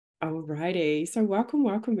Alrighty, so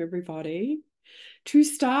welcome everybody. To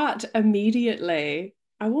start immediately,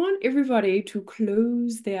 I want everybody to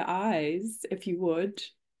close their eyes, if you would,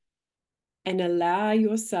 and allow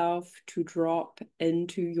yourself to drop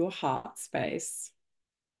into your heart space.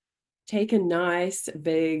 Take a nice,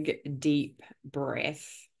 big, deep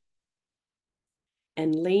breath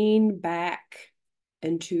and lean back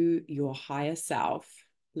into your higher self.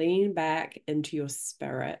 Lean back into your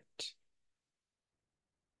spirit.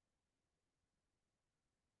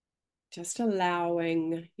 Just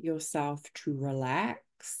allowing yourself to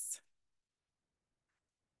relax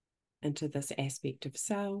into this aspect of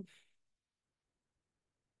self.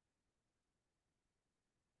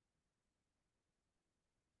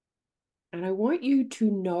 And I want you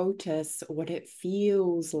to notice what it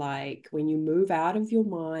feels like when you move out of your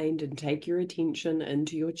mind and take your attention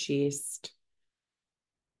into your chest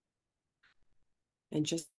and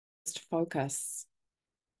just focus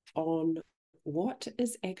on what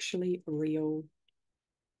is actually real.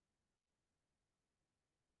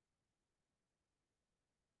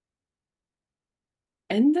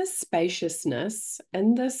 In this spaciousness,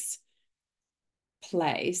 in this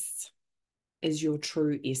place, is your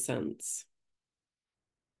true essence.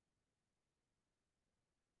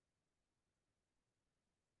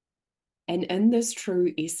 And in this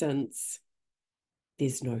true essence,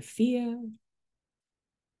 there's no fear,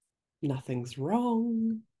 nothing's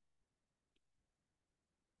wrong.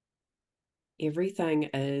 Everything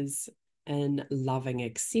is in loving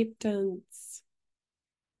acceptance.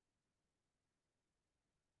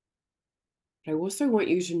 I also want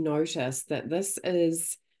you to notice that this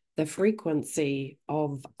is the frequency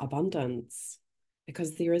of abundance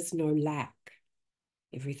because there is no lack.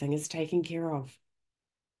 Everything is taken care of.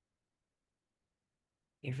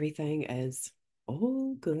 Everything is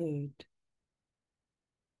all good.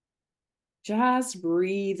 Just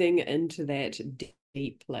breathing into that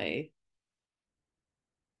deeply.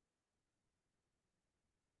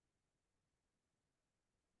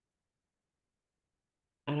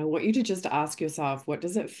 And I want you to just ask yourself, what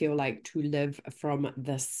does it feel like to live from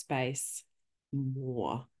this space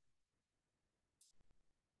more?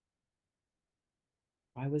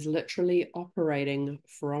 I was literally operating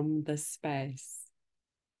from this space.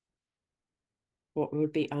 What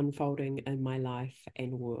would be unfolding in my life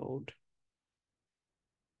and world?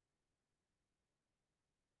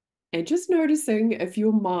 And just noticing if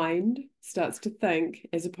your mind starts to think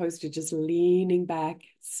as opposed to just leaning back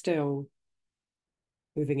still,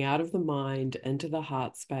 moving out of the mind into the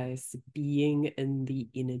heart space, being in the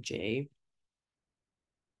energy.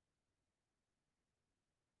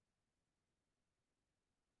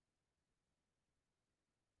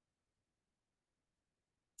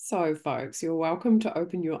 So, folks, you're welcome to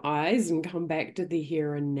open your eyes and come back to the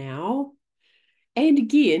here and now. And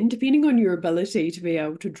again, depending on your ability to be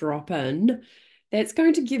able to drop in, that's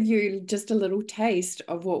going to give you just a little taste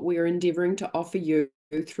of what we're endeavoring to offer you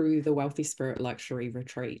through the Wealthy Spirit Luxury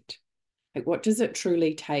Retreat. Like, what does it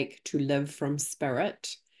truly take to live from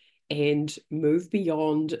spirit and move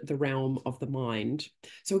beyond the realm of the mind?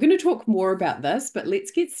 So we're going to talk more about this, but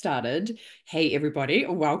let's get started. Hey, everybody,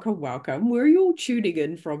 welcome. Where are you all tuning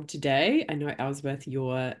in from today? I know, Elsbeth,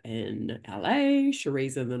 you're in LA,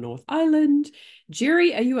 Cherie's in the North Island.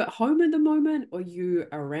 Jerry, are you at home at the moment or are you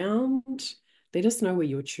around? Let us know where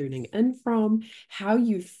you're tuning in from. How are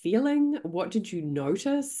you feeling? What did you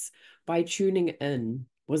notice by tuning in?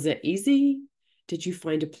 Was it easy? Did you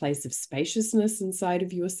find a place of spaciousness inside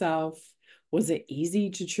of yourself? Was it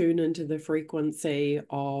easy to tune into the frequency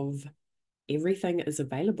of everything is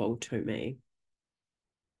available to me?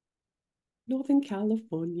 Northern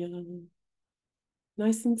California.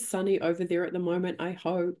 Nice and sunny over there at the moment, I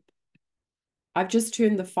hope. I've just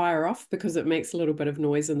turned the fire off because it makes a little bit of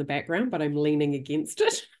noise in the background, but I'm leaning against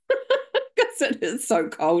it because it is so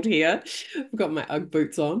cold here. I've got my Ugg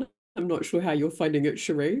boots on. I'm not sure how you're finding it,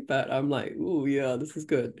 Cherie, but I'm like, oh yeah, this is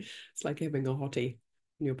good. It's like having a hottie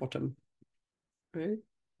in your bottom, right?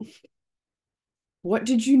 What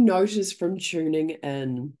did you notice from tuning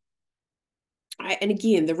in? And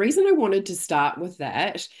again, the reason I wanted to start with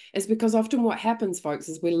that is because often what happens, folks,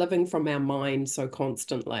 is we're living from our mind so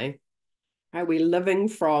constantly. Right? We're living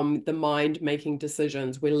from the mind making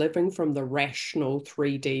decisions. We're living from the rational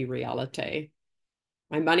 3D reality.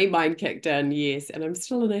 My money mind kicked in, yes, and I'm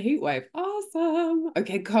still in a heat wave. Awesome.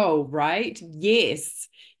 Okay, cool, right? Yes.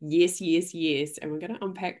 And we're going to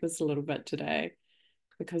unpack this a little bit today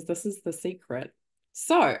because this is the secret.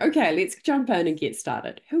 So, okay, let's jump in and get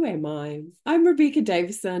started. Who am I? I'm Rebecca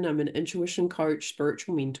Davison. I'm an intuition coach,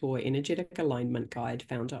 spiritual mentor, energetic alignment guide,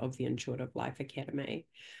 founder of the Intuitive Life Academy.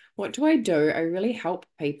 What do? I really help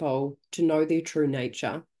people to know their true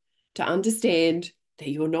nature, to understand that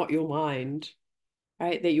you're not your mind,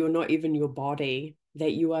 right? That you're not even your body,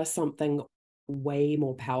 that you are something way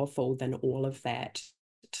more powerful than all of that.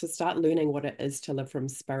 To start learning what it is to live from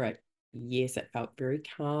spirit. Yes, it felt very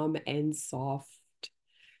calm and soft.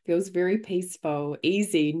 Feels very peaceful,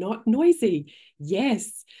 easy, not noisy.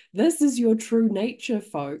 Yes, this is your true nature,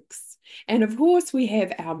 folks. And of course, we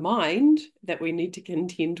have our mind that we need to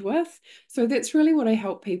contend with. So that's really what I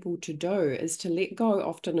help people to do, is to let go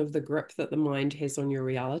often of the grip that the mind has on your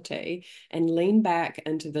reality and lean back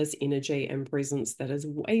into this energy and presence that is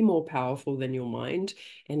way more powerful than your mind,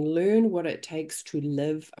 and learn what it takes to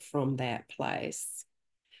live from that place.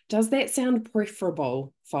 Does that sound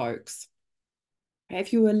preferable, folks?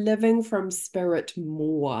 If you were living from spirit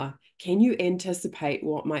more, can you anticipate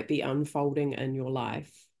what might be unfolding in your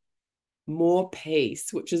life? More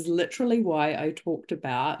peace, which is literally why I talked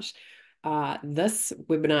about this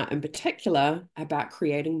webinar in particular, about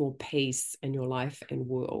creating more peace in your life and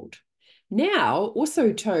world. Now,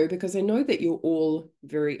 also too, because I know that you're all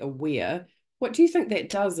very aware, what do you think that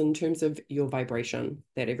does in terms of your vibration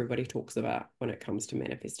that everybody talks about when it comes to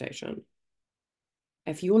manifestation?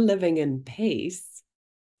 If you're living in peace,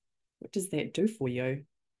 what does that do for you?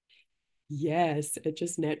 Yes, it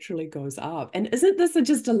just naturally goes up. And isn't this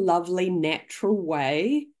just a lovely natural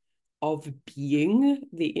way of being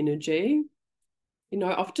the energy? You know,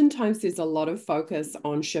 oftentimes there's a lot of focus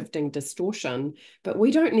on shifting distortion, but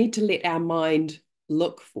we don't need to let our mind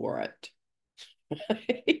look for it.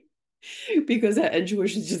 Because our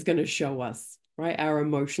intuition is just going to show us, right? Our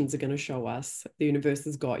emotions are going to show us. The universe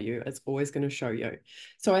has got you. It's always going to show you.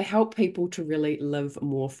 So I help people to really live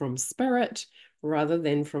more from spirit rather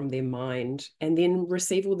than from their mind, and then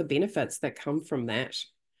receive all the benefits that come from that.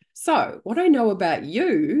 So what I know about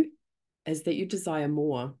you is that you desire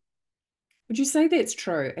more. Would you say that's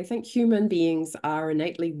true? I think human beings are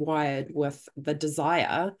innately wired with the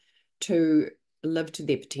desire to live to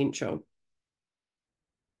their potential,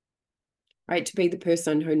 right? To be the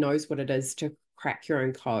person who knows what it is to crack your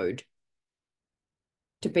own code,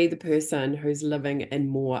 to be the person who's living in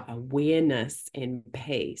more awareness and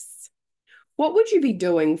peace. What would you be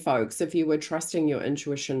doing, folks, if you were trusting your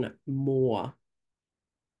intuition more?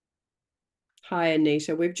 Hi,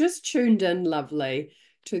 Anita. We've just tuned in, lovely,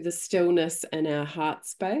 to the stillness in our heart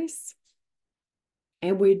space.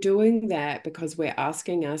 And we're doing that because we're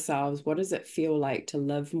asking ourselves, what does it feel like to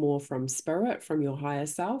live more from spirit, from your higher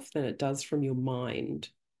self, than it does from your mind?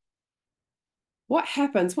 What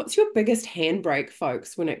happens? What's your biggest handbrake,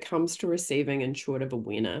 folks, when it comes to receiving intuitive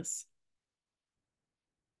awareness?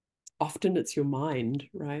 Often it's your mind,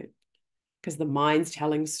 right? Because the mind's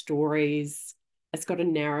telling stories. It's got a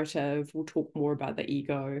narrative. We'll talk more about the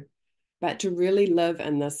ego. But to really live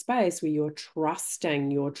in this space where you're trusting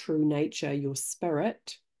your true nature, your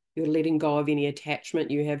spirit, you're letting go of any attachment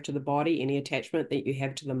you have to the body, any attachment that you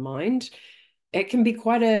have to the mind, it can be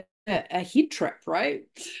quite a head trip, right?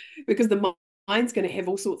 Because the mind's going to have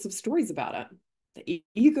all sorts of stories about it. The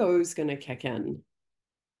ego is going to kick in.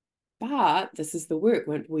 But this is the work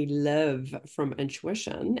when we live from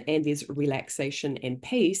intuition and there's relaxation and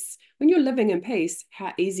peace. When you're living in peace,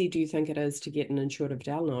 how easy do you think it is to get an intuitive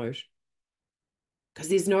download? Because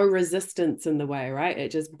there's no resistance in the way, right? It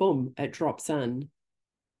just, boom, it drops in.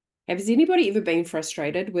 Has anybody ever been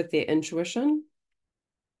frustrated with their intuition?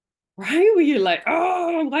 Right? Where you're like,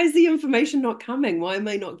 oh, why is the information not coming? Why am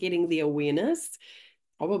I not getting the awareness?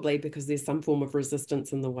 Probably because there's some form of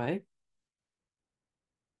resistance in the way.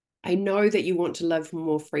 I know that you want to live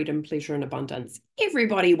more freedom, pleasure, and abundance.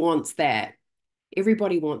 Everybody wants that.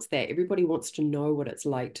 Everybody wants that. Everybody wants to know what it's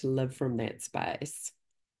like to live from that space.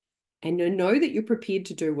 And know that you're prepared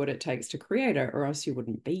to do what it takes to create it, or else you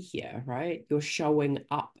wouldn't be here, right? You're showing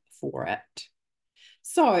up for it.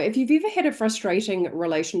 So if you've ever had a frustrating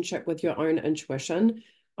relationship with your own intuition,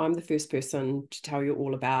 I'm the first person to tell you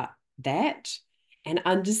all about that. And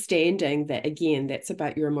understanding that, again, that's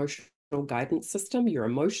about your emotional guidance system, your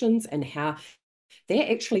emotions, and how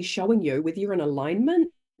they're actually showing you whether you're in alignment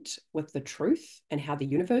with the truth and how the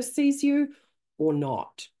universe sees you or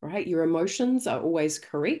not, right? Your emotions are always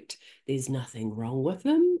correct. There's nothing wrong with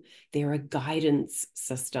them. They're a guidance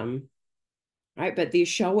system, right? But they're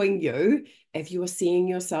showing you if you are seeing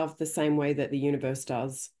yourself the same way that the universe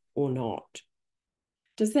does or not.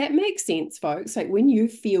 Does that make sense, folks? Like when you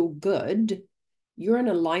feel good, you're in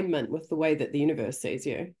alignment with the way that the universe sees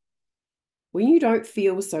you. When you don't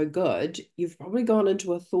feel so good, you've probably gone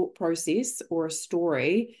into a thought process or a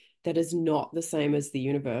story that is not the same as the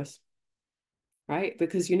universe, right?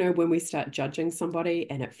 Because, you know, when we start judging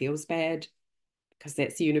somebody and it feels bad, because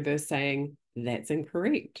that's the universe saying that's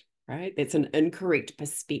incorrect, right? That's an incorrect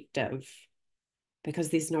perspective because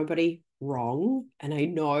there's nobody wrong. And I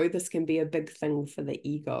know this can be a big thing for the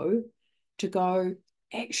ego to go,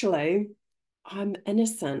 actually, I'm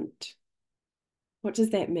innocent. What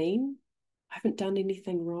does that mean? I haven't done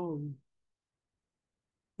anything wrong.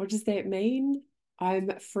 What does that mean?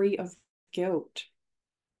 I'm free of guilt.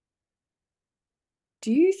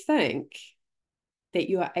 Do you think that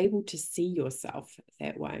you are able to see yourself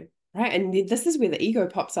that way? Right. And this is where the ego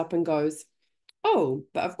pops up and goes, oh,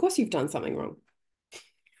 but of course you've done something wrong.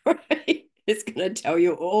 Right? It's going to tell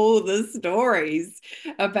you all the stories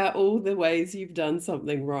about all the ways you've done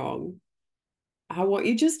something wrong. I want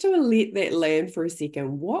you just to let that land for a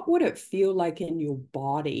second. What would it feel like in your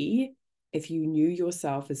body if you knew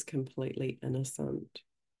yourself as completely innocent?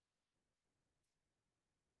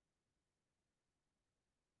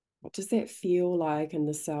 What does that feel like in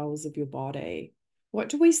the cells of your body? What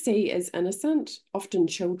do we see as innocent? Often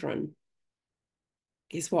children.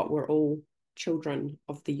 Guess what? We're all children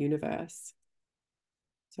of the universe.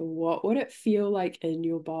 So, what would it feel like in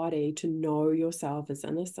your body to know yourself as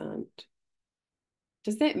innocent?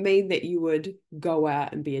 Does that mean that you would go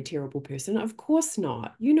out and be a terrible person? Of course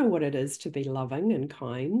not. You know what it is to be loving and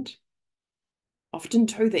kind. Often,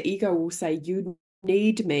 too, the ego will say, you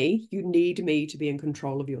need me to be in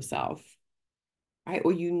control of yourself, right?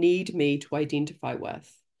 Or you need me to identify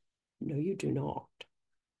with. No, you do not.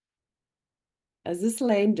 Is this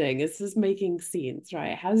landing? Is this making sense,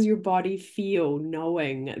 right? How does your body feel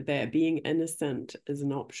knowing that being innocent is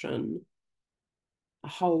an option, a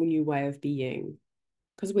whole new way of being?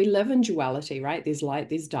 Because we live in duality, right? There's light,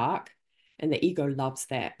 there's dark, and the ego loves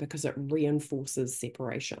that because it reinforces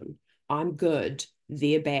separation. I'm good,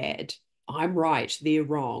 they're bad. I'm right, they're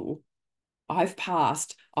wrong. I've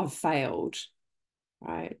passed, I've failed,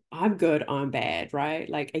 right? I'm good, I'm bad, right?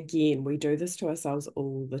 Like, again, we do this to ourselves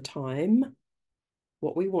all the time.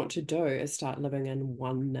 What we want to do is start living in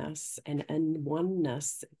oneness. And in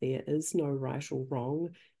oneness, there is no right or wrong,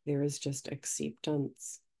 there is just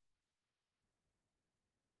acceptance.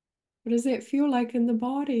 What does that feel like in the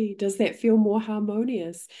body? Does that feel more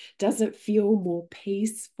harmonious? Does it feel more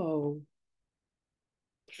peaceful?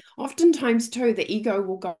 Oftentimes, too, the ego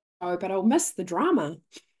will go, oh, but I'll miss the drama.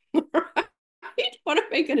 What am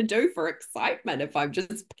I going to do for excitement if I'm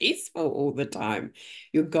just peaceful all the time?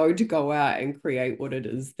 You're going to go out and create what it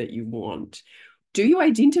is that you want. Do you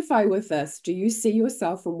identify with this? Do you see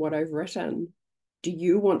yourself in what I've written? Do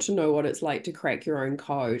you want to know what it's like to crack your own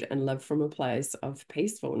code and live from a place of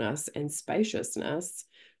peacefulness and spaciousness,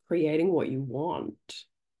 creating what you want?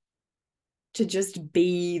 To just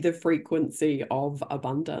be the frequency of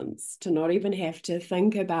abundance, to not even have to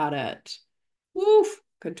think about it. Woof,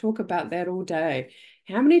 could talk about that all day.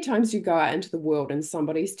 How many times do you go out into the world and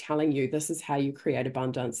somebody's telling you this is how you create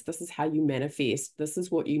abundance, this is how you manifest, this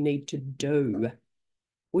is what you need to do?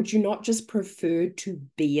 Would you not just prefer to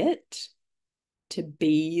be it, to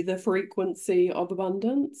be the frequency of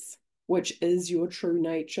abundance, which is your true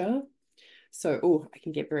nature? So, oh, I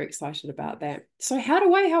can get very excited about that. So, how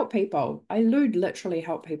do I help people? I would literally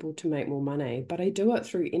help people to make more money, but I do it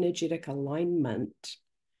through energetic alignment,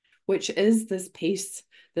 which is this peace,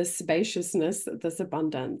 this spaciousness, this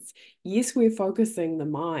abundance. Yes, we're focusing the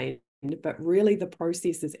mind, but really the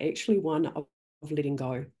process is actually one of letting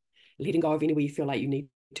go of anywhere you feel like you need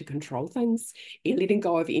to control things, and letting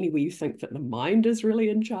go of anywhere you think that the mind is really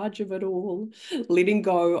in charge of it all, letting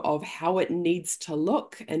go of how it needs to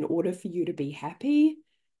look in order for you to be happy,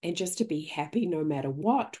 and just to be happy no matter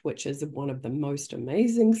what, which is one of the most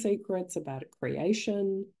amazing secrets about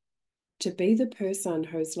creation. To be the person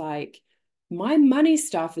who's like, my money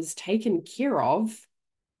stuff is taken care of,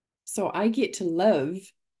 so I get to live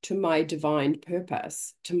to my divine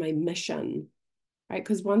purpose, to my mission, right?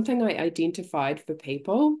 Because one thing I identified for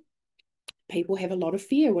people have a lot of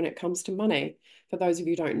fear when it comes to money. For those of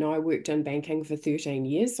you who don't know, I worked in banking for 13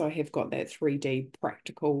 years, so I have got that 3D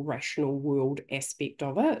practical, rational world aspect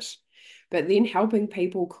of it. But then helping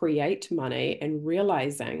people create money and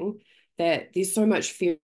realizing that there's so much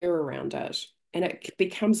fear around it and it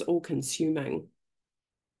becomes all consuming.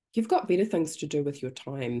 You've got better things to do with your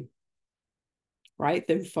time, right,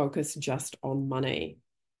 than focus just on money.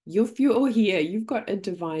 If you're here, you've got a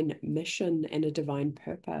divine mission and a divine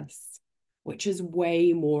purpose, which is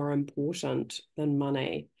way more important than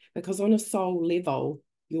money, because on a soul level,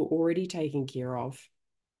 you're already taken care of.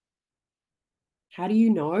 How do you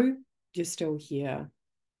know you're still here?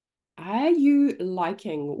 Are you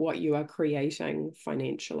liking what you are creating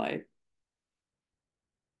financially?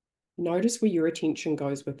 Notice where your attention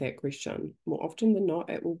goes with that question. More often than not,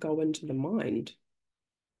 it will go into the mind.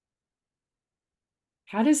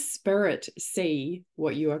 How does spirit see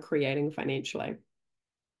what you are creating financially?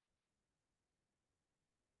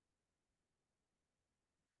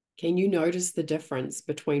 Can you notice the difference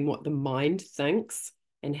between what the mind thinks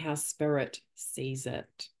and how spirit sees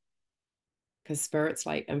it? Because spirit's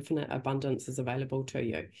like infinite abundance is available to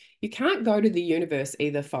you. You can't go to the universe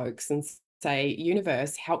either, folks, and say,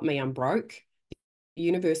 universe, help me, I'm broke. The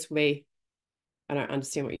universe will be, I don't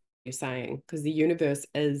understand what you're saying, because the universe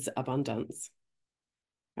is abundance,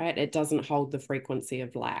 right? It doesn't hold the frequency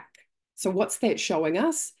of lack. So what's that showing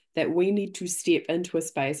us? That we need to step into a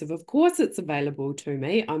space of course, it's available to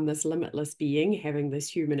me. I'm this limitless being having this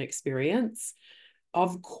human experience.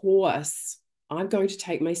 Of course, I'm going to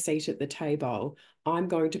take my seat at the table. I'm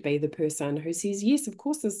going to be the person who says, yes, of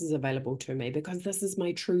course, this is available to me because this is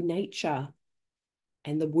my true nature.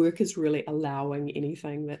 And the work is really allowing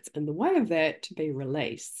anything that's in the way of that to be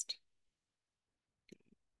released.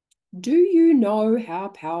 Do you know how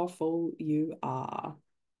powerful you are?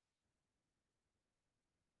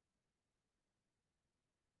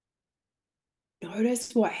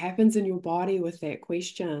 Notice what happens in your body with that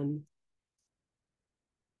question.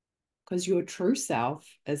 Because your true self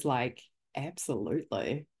is like,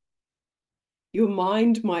 absolutely. Your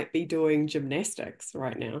mind might be doing gymnastics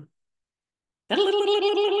right now.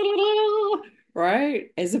 Right?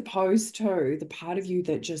 As opposed to the part of you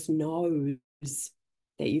that just knows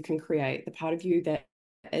that you can create, the part of you that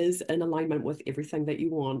is in alignment with everything that you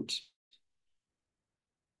want.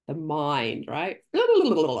 The mind, right?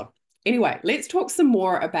 Anyway, let's talk some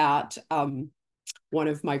more about one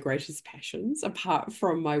of my greatest passions apart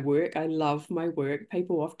from my work. I love my work.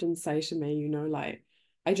 People often say to me, like,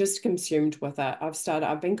 I just consumed with it.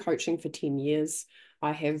 I've been coaching for 10 years.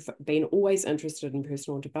 I have been always interested in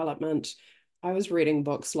personal development. I was reading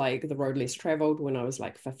books like The Road Less Traveled when I was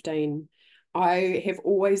like 15. I have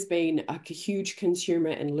always been a huge consumer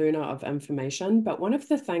and learner of information. But one of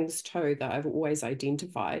the things too that I've always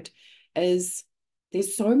identified is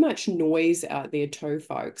there's so much noise out there too,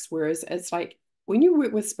 folks. Whereas it's like when you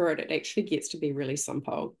work with spirit, it actually gets to be really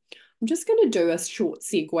simple. I'm just going to do a short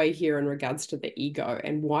segue here in regards to the ego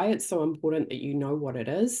and why it's so important that you know what it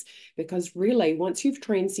is. Because really, once you've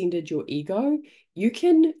transcended your ego, you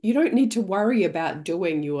don't need to worry about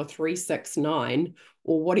doing your 369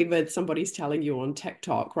 or whatever somebody's telling you on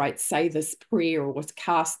TikTok, right? Say this prayer or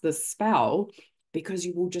cast this spell, because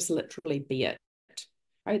you will just literally be it.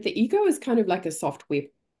 Right? The ego is kind of like a software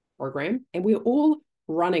program, and we're all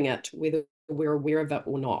running it, whether we're aware of it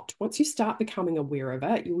or not. Once you start becoming aware of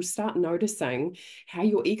it, you will start noticing how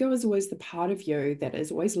your ego is always the part of you that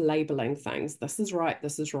is always labeling things. This is right,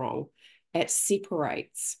 this is wrong. It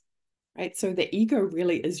separates, right? So the ego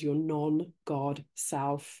really is your non-God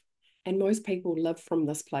self. And most people live from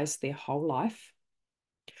this place their whole life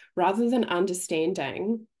rather than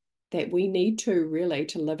understanding that we need to really,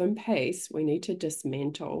 to live in peace, we need to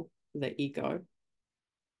dismantle the ego.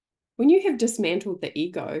 When you have dismantled the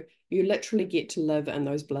ego, you literally get to live in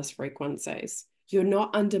those bliss frequencies. You're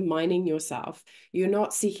not undermining yourself. You're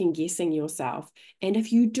not second guessing yourself. And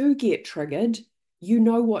if you do get triggered, you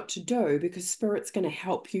know what to do because spirit's going to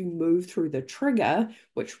help you move through the trigger,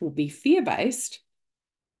 which will be fear-based,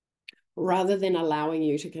 rather than allowing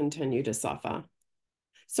you to continue to suffer.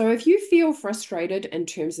 So if you feel frustrated in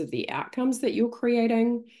terms of the outcomes that you're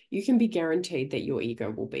creating, you can be guaranteed that your ego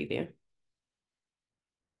will be there.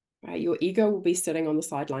 Right? Your ego will be sitting on the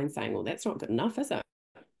sideline saying, well, that's not good enough, is it?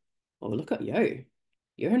 Well, look at you.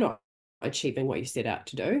 You're not achieving what you set out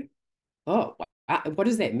to do. Oh, what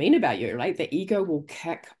does that mean about you? Right? The ego will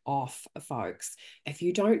kick off, folks. If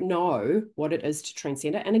you don't know what it is to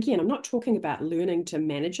transcend it, and again, I'm not talking about learning to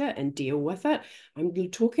manage it and deal with it. I'm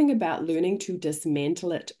talking about learning to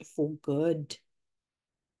dismantle it for good.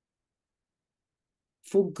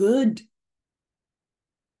 For good.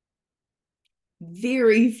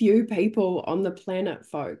 Very few people on the planet,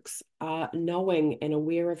 folks, are knowing and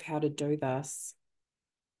aware of how to do this.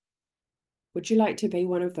 Would you like to be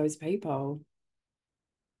one of those people?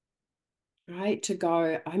 Right? To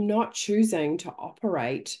go, I'm not choosing to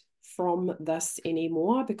operate from this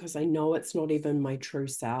anymore because I know it's not even my true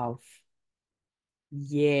self.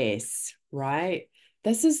 Yes, right?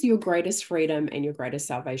 This is your greatest freedom and your greatest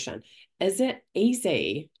salvation. Is it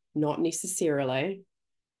easy? Not necessarily,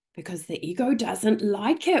 because the ego doesn't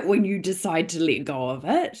like it when you decide to let go of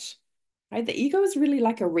it. Right? The ego is really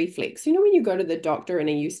like a reflex. You know, when you go to the doctor and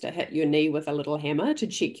he used to hit your knee with a little hammer to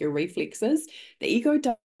check your reflexes, the ego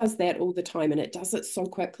does that all the time and it does it so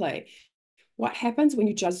quickly. What happens when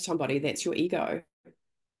you judge somebody? That's your ego.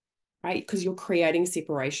 right? Because you're creating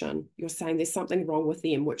separation. You're saying there's something wrong with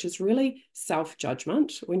them, which is really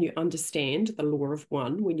self-judgment. When you understand the law of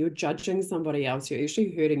one, when you're judging somebody else, you're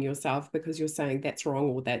actually hurting yourself because you're saying that's wrong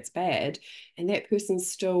or that's bad. And that person's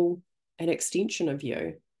still an extension of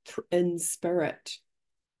you in spirit.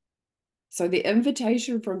 So the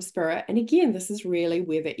invitation from spirit, and again, this is really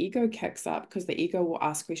where the ego kicks up, because the ego will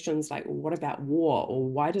ask questions like, well, what about war? Or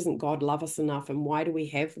why doesn't God love us enough? And why do we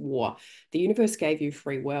have war? The universe gave you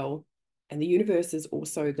free will, and the universe is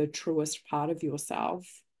also the truest part of yourself.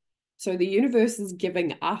 So the universe is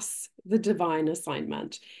giving us the divine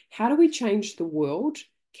assignment. How do we change the world?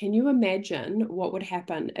 Can you imagine what would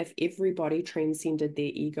happen if everybody transcended their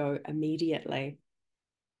ego immediately?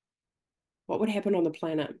 What would happen on the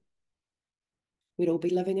planet? We'd all be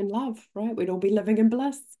living in love, right? We'd all be living in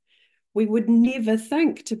bliss. We would never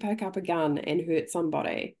think to pick up a gun and hurt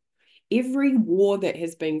somebody. Every war that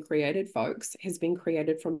has been created, folks, has been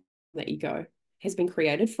created from the ego, has been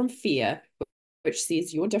created from fear, which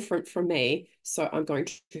says you're different from me, so I'm going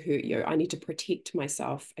to hurt you. I need to protect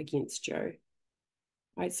myself against you.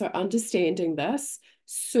 Right, so understanding this,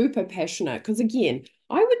 super passionate, because again,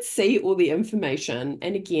 I would see all the information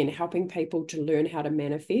and again, helping people to learn how to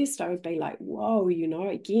manifest, I would be like, whoa,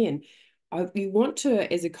 again, you want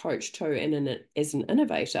to, as a coach too, and as an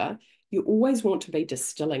innovator, you always want to be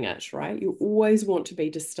distilling it, right? You always want to be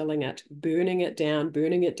distilling it, burning it down,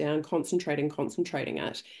 concentrating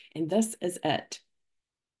it. And this is it.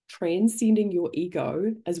 Transcending your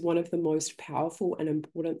ego is one of the most powerful and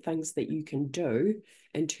important things that you can do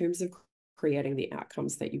in terms of creating the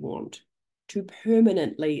outcomes that you want to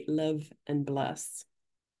permanently live in bliss.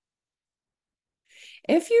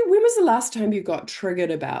 When was the last time you got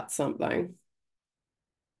triggered about something?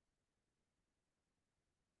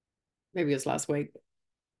 Maybe it was last week.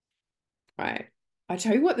 Right. I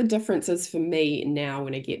tell you what the difference is for me now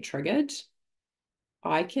when I get triggered.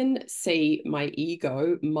 I can see my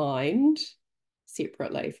ego mind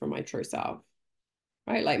separately from my true self.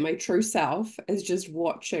 Right? Like my true self is just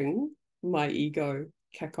watching my ego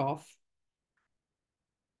kick off,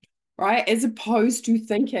 right? As opposed to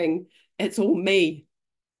thinking it's all me.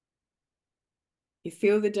 You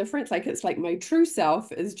feel the difference? Like it's like my true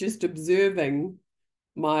self is just observing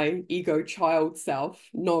my ego child self,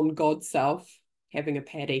 non-God self, having a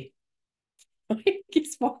patty.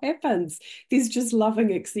 Guess what happens? There's just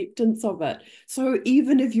loving acceptance of it. So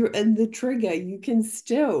even if you're in the trigger, you can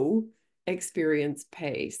still experience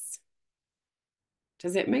peace.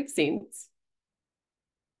 Does that make sense?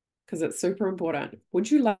 Because it's super important. Would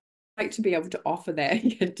you like to be able to offer that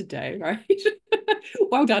again today, right?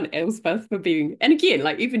 Well done, Elspeth, for being, and again,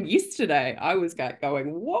 like even yesterday, I was going,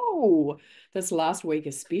 whoa, this last week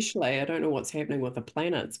especially, I don't know what's happening with the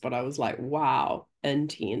planets, but I was like, wow,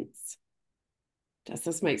 intense. Does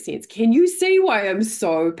this make sense? Can you see why I'm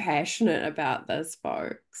so passionate about this,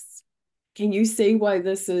 folks? Can you see why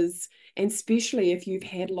this is, and especially if you've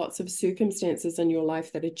had lots of circumstances in your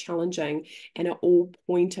life that are challenging and are all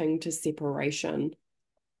pointing to separation,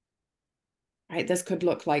 right? This could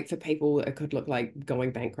look like, for people, it could look like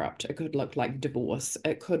going bankrupt. It could look like divorce.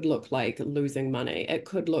 It could look like losing money. It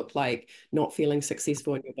could look like not feeling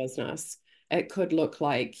successful in your business. It could look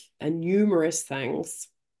like numerous things.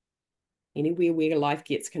 Anywhere where life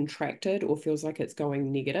gets contracted or feels like it's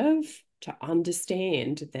going negative, to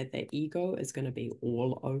understand that the ego is going to be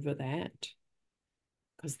all over that.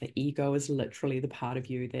 Because the ego is literally the part of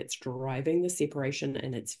you that's driving the separation,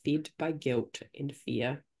 and it's fed by guilt and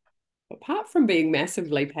fear. Apart from being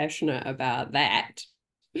massively passionate about that,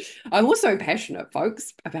 I'm also passionate,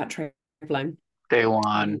 folks, about traveling. Day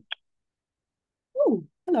one. Oh,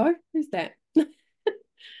 hello, who's that?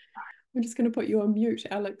 I'm just going to put you on mute,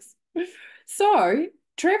 Alex. So,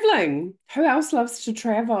 traveling. Who else loves to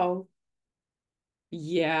travel?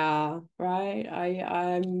 Yeah,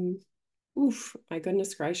 right. Oof, my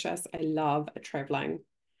goodness gracious, I love traveling.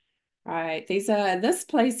 Right. This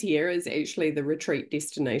place here is actually the retreat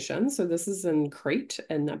destination. So this is in Crete,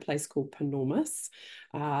 in a place called Panormus.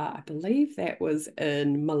 I believe that was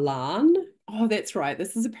in Milan. Oh, that's right.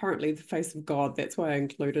 This is apparently the face of God. That's why I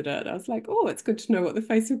included it. I was like, oh, it's good to know what the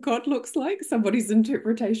face of God looks like. Somebody's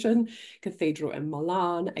interpretation. Cathedral in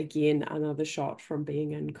Milan. Again, another shot from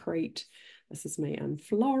being in Crete. This is me in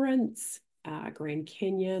Florence, Grand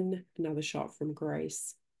Canyon, another shot from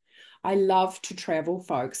Greece. I love to travel,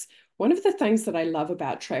 folks. One of the things that I love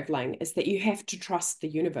about traveling is that you have to trust the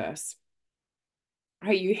universe.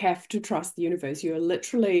 Right? You have to trust the universe. You're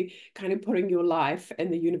literally kind of putting your life in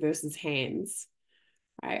the universe's hands.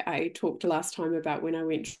 I talked last time about when I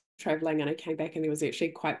went traveling and I came back and there was actually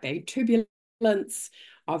quite big turbulence.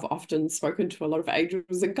 I've often spoken to a lot of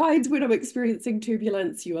angels and guides when I'm experiencing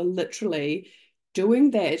turbulence. You are literally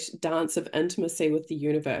doing that dance of intimacy with the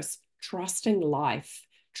universe, trusting life,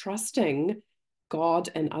 trusting God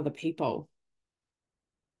and other people.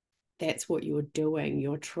 That's what you're doing.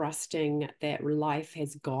 You're trusting that life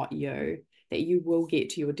has got you, that you will get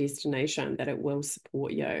to your destination, that it will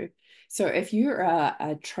support you. So if you're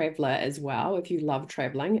a traveler as well, if you love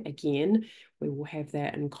traveling, again, we will have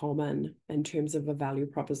that in common in terms of a value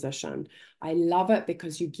proposition. I love it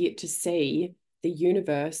because you get to see the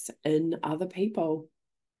universe in other people.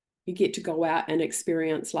 You get to go out and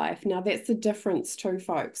experience life. Now, that's the difference too,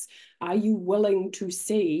 folks. Are you willing to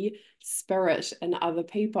see spirit in other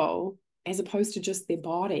people as opposed to just their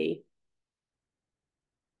body?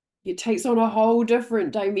 It takes on a whole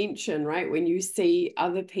different dimension, right? When you see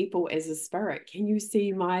other people as a spirit. Can you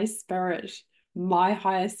see my spirit, my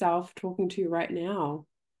higher self talking to you right now?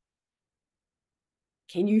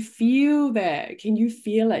 Can you feel that? Can you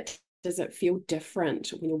feel it? Does it feel different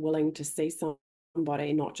when you're willing to see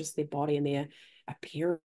somebody, not just their body and their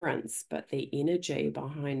appearance, but the energy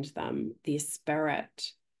behind them, their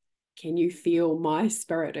spirit? Can you feel my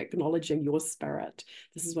spirit acknowledging your spirit?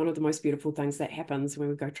 This is one of the most beautiful things that happens when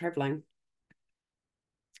we go traveling.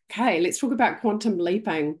 Okay, let's talk about quantum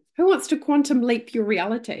leaping. Who wants to quantum leap your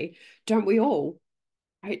reality? Don't we all?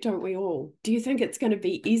 Right? Don't we all? Do you think it's going to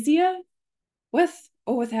be easier with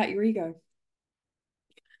or without your ego?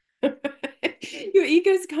 Your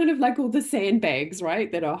ego's kind of like all the sandbags,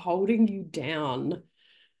 right? That are holding you down.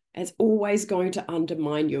 It's always going to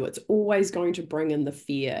undermine you. It's always going to bring in the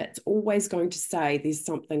fear. It's always going to say there's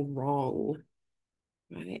something wrong.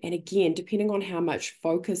 Right? And again, depending on how much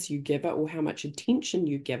focus you give it or how much attention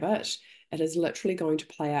you give it, it is literally going to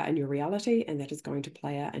play out in your reality, and that is going to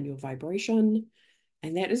play out in your vibration.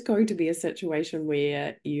 And that is going to be a situation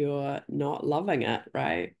where you're not loving it,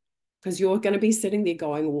 right? Because you're going to be sitting there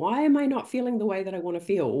going, why am I not feeling the way that I want to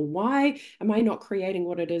feel? Or why am I not creating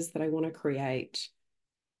what it is that I want to create?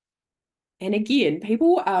 And again,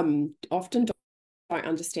 people often don't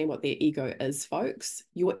understand what their ego is, folks.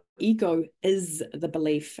 Your ego is the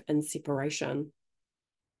belief in separation.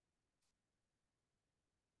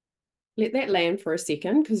 Let that land for a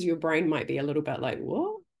second because your brain might be a little bit like,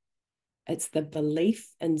 what? It's the belief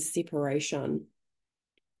in separation.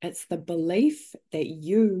 It's the belief that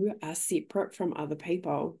you are separate from other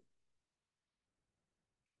people.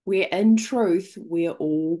 Where in truth, we're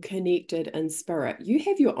all connected in spirit. You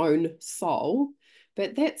have your own soul,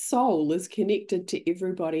 but that soul is connected to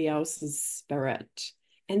everybody else's spirit.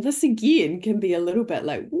 And this again can be a little bit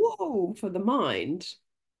like, whoa, for the mind.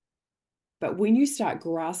 But when you start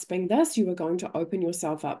grasping this, you are going to open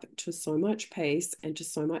yourself up to so much peace and to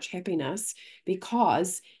so much happiness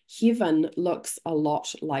because heaven looks a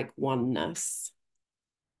lot like oneness.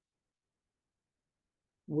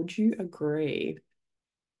 Would you agree?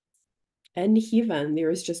 In heaven, there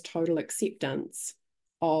is just total acceptance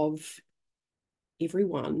of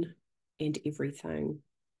everyone and everything.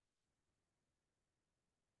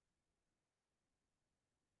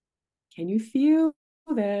 Can you feel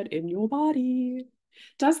that in your body?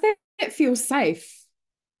 Does that feel safe?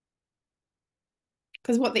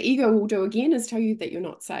 Because what the ego will do again is tell you that you're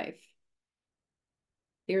not safe.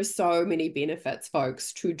 There are so many benefits,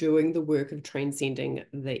 folks, to doing the work of transcending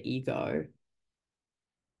the ego.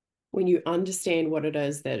 When you understand what it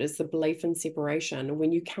is that is the belief in separation,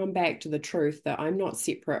 when you come back to the truth that I'm not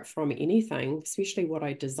separate from anything, especially what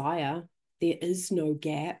I desire, there is no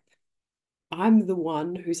gap. I'm the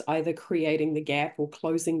one who's either creating the gap or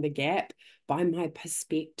closing the gap by my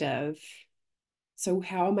perspective. So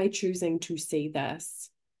how am I choosing to see this?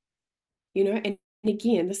 And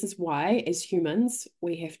again, this is why as humans,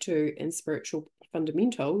 we have to, in spiritual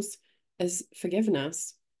fundamentals, is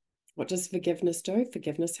forgiveness. What does forgiveness do?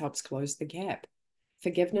 Forgiveness helps close the gap.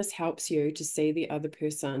 Forgiveness helps you to see the other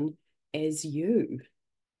person as you,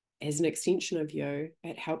 as an extension of you.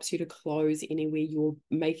 It helps you to close anywhere you're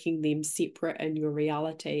making them separate in your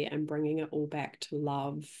reality and bringing it all back to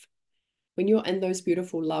love. When you're in those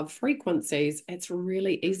beautiful love frequencies, it's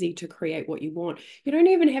really easy to create what you want. You don't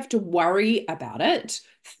even have to worry about it,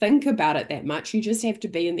 think about it that much. You just have to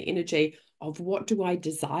be in the energy of what do I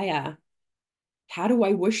desire? How do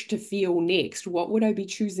I wish to feel next? What would I be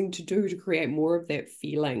choosing to do to create more of that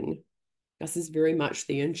feeling? This is very much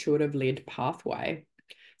the intuitive led pathway.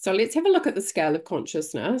 So let's have a look at the scale of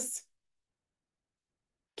consciousness.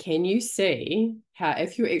 Can you see how,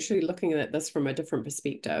 if you're actually looking at this from a different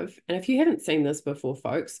perspective, and if you haven't seen this before,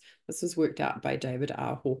 folks, this was worked out by David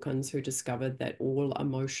R. Hawkins, who discovered that all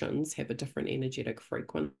emotions have a different energetic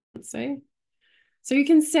frequency. So you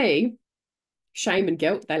can see Shame and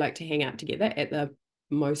guilt, they like to hang out together at the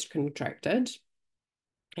most contracted.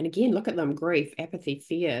 And again, look at them: grief, apathy,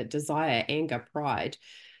 fear, desire, anger, pride.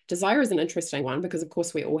 Desire is an interesting one because, of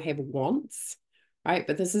course, we all have wants, right?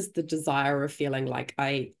 But this is the desire of feeling like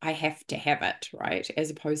I have to have it, right?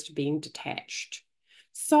 As opposed to being detached.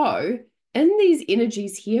 So, in these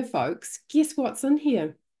energies here, folks, guess what's in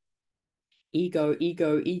here? Ego,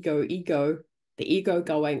 ego, ego, ego. The ego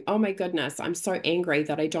going, oh my goodness, I'm so angry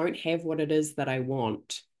that I don't have what it is that I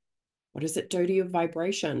want. What does it do to your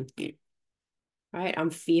vibration? Right? I'm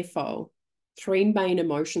fearful. Three main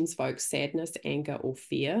emotions, folks: sadness, anger, or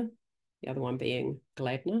fear. The other one being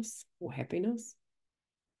gladness or happiness.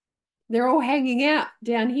 They're all hanging out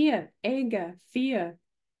down here: anger, fear,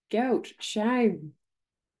 guilt, shame.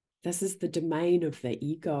 This is the domain of the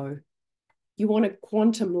ego. You want a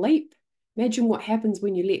quantum leap? Imagine what happens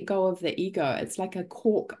when you let go of the ego. It's like a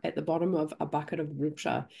cork at the bottom of a bucket of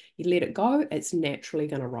water. You let it go, it's naturally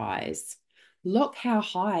going to rise. Look how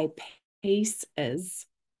high peace is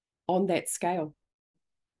on that scale.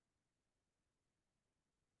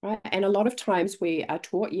 Right? And a lot of times we are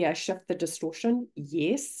taught, yeah, shift the distortion,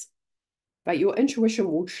 yes, but your intuition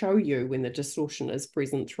will show you when the distortion is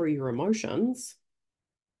present through your emotions,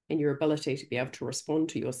 and your ability to be able to respond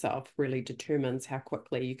to yourself really determines how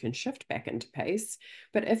quickly you can shift back into peace.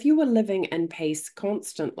 But if you were living in peace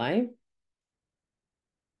constantly,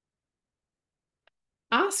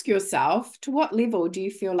 ask yourself, to what level do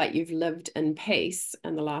you feel like you've lived in peace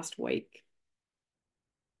in the last week?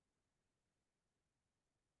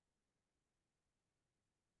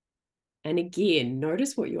 And again,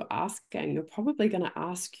 notice what you're asking. You're probably going to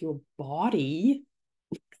ask your body,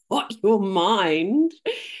 not your mind,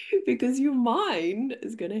 because your mind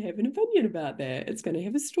is going to have an opinion about that. It's going to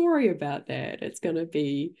have a story about that. It's going to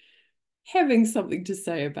be having something to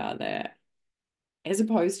say about that, as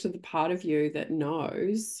opposed to the part of you that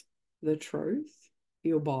knows the truth,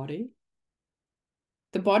 your body.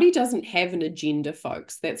 The body doesn't have an agenda,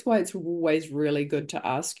 folks. That's why it's always really good to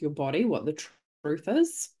ask your body what the truth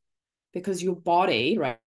is, because your body,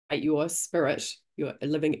 right, your spirit, you're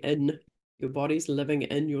living in, your body's living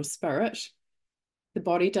in your spirit. The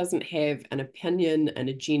body doesn't have an opinion, an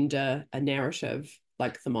agenda, a narrative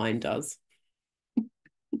like the mind does.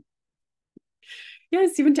 Yeah,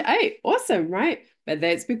 7 to 8. Awesome, right? But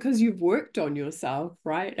that's because you've worked on yourself,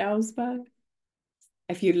 right, Elsbeth?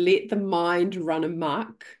 If you let the mind run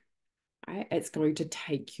amok, right, it's going to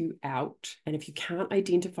take you out. And if you can't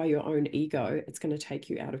identify your own ego, it's going to take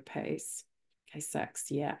you out of pace. Okay, 6.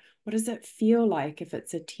 Yeah. What does it feel like if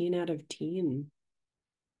it's a 10 out of 10?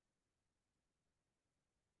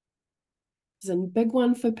 It's a big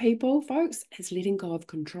one for people, folks, is letting go of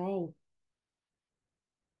control.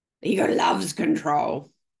 The ego loves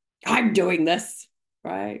control. I'm doing this,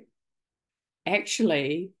 right?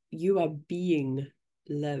 Actually, you are being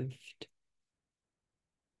lived.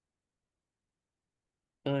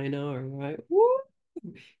 I know, right? Woo!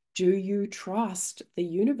 Do you trust the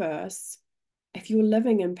universe? If you're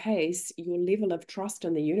living in peace, your level of trust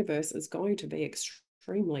in the universe is going to be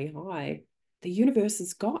extremely high. The universe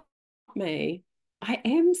has got me. I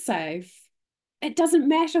am safe. It doesn't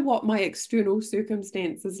matter what my external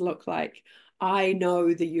circumstances look like. I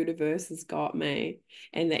know the universe has got me.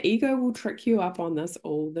 And the ego will trick you up on this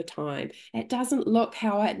all the time. It doesn't look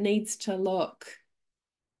how it needs to look.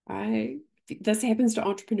 Right? This happens to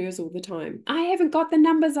entrepreneurs all the time. I haven't got the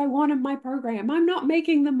numbers I want in my program. I'm not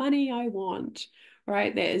making the money I want.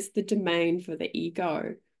 Right? That is the domain for the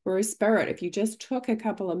ego. Whereas spirit, if you just took a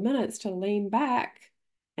couple of minutes to lean back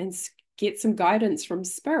and get some guidance from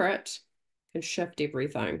spirit, can shift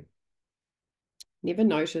everything. Never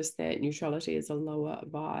noticed that neutrality is a lower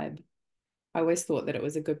vibe. I always thought that it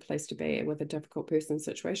was a good place to be with a difficult person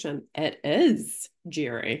situation. It is,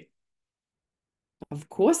 Jerry. Of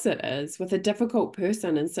course it is. With a difficult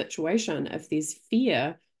person and situation, if there's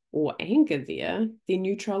fear or anger there, then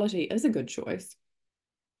neutrality is a good choice.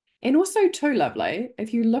 And also, too, lovely,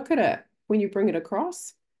 if you look at it when you bring it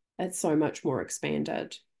across, it's so much more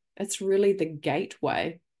expanded. It's really the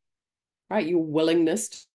gateway, right? Your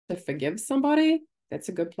willingness to forgive somebody, that's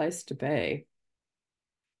a good place to be.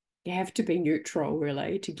 You have to be neutral,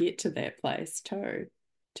 really, to get to that place, too,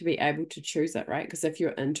 to be able to choose it, right? Because if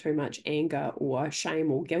you're in too much anger or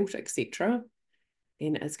shame or guilt, etc.,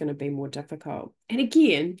 then it's going to be more difficult. And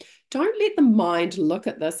again, don't let the mind look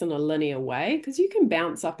at this in a linear way, because you can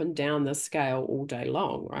bounce up and down the scale all day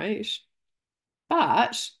long, right?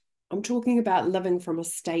 But I'm talking about living from a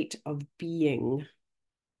state of being.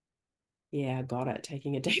 Yeah, got it.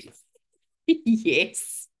 Taking a deep.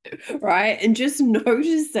 Yes. right? And just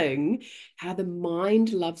noticing how the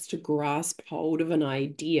mind loves to grasp hold of an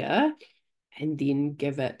idea and then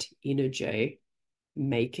give it energy,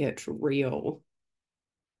 make it real.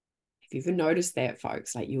 Have you ever noticed that,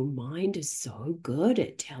 folks? Like your mind is so good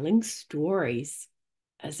at telling stories,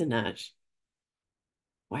 isn't it?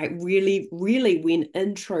 Like really, really, when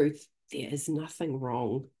in truth, there is nothing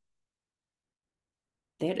wrong.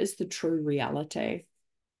 That is the true reality.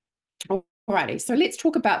 Alrighty, so let's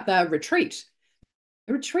talk about the retreat.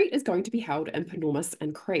 The retreat is going to be held in Panormus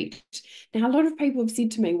in Crete. Now, a lot of people have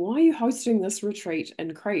said to me, why are you hosting this retreat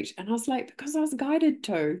in Crete? And I was like, because I was guided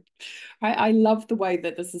to. I love the way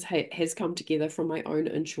that this has come together from my own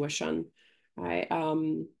intuition. I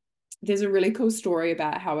there's a really cool story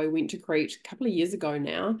about how I went to Crete a couple of years ago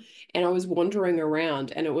now, and I was wandering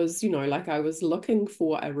around, and it was, like I was looking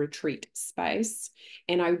for a retreat space,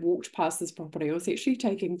 and I walked past this property. I was actually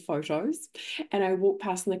taking photos, and I walked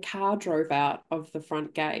past, and the car drove out of the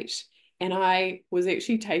front gate. And I was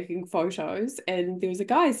actually taking photos, and there was a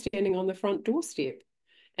guy standing on the front doorstep.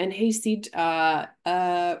 And he said,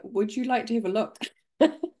 would you like to have a look?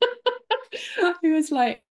 He was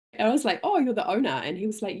like, I was like, oh, you're the owner. And he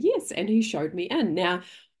was like, yes. And he showed me in. Now,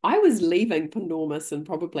 I was leaving Panormus in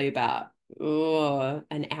probably about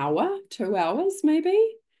an hour, 2 hours, maybe.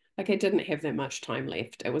 Like I didn't have that much time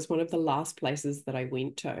left. It was one of the last places that I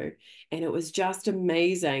went to. And it was just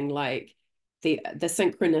amazing. Like the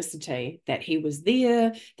synchronicity that he was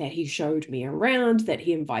there, that he showed me around, that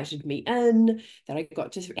he invited me in, that I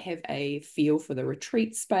got to have a feel for the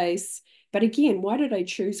retreat space. But again, why did I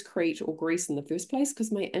choose Crete or Greece in the first place?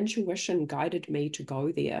 Because my intuition guided me to go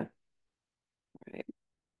there. Right?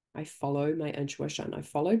 I follow my intuition. I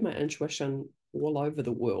followed my intuition all over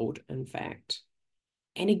the world, in fact.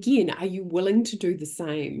 And again, are you willing to do the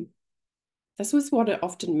same? This was what it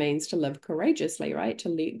often means to live courageously, right? To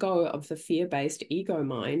let go of the fear-based ego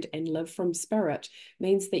mind and live from spirit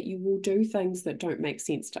means that you will do things that don't make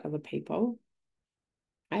sense to other people.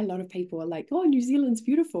 A lot of people are like, oh, New Zealand's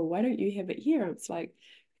beautiful. Why don't you have it here? It's like,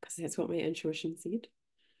 because that's what my intuition said.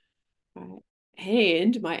 Right.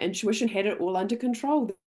 And my intuition had it all under control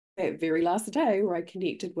that very last day where I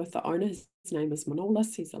connected with the owner. His name is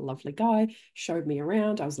Manolis. He's a lovely guy. Showed me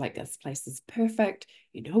around. I was like, this place is perfect.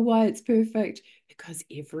 You know why it's perfect? Because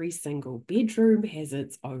every single bedroom has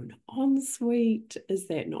its own ensuite. Is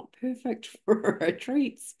that not perfect for a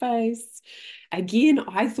retreat space? Again,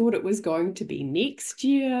 I thought it was going to be next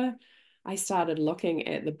year. I started looking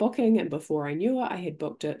at the booking, and before I knew it, I had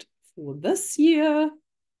booked it for this year.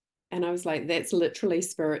 And I was like, that's literally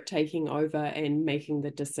spirit taking over and making the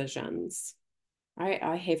decisions. Right?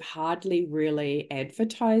 I have hardly really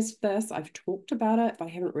advertised this. I've talked about it, but I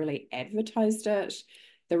haven't really advertised it.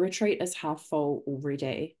 The retreat is half full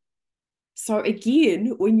already. So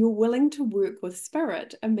again, when you're willing to work with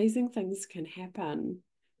spirit, amazing things can happen.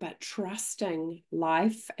 But trusting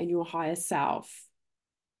life and your higher self.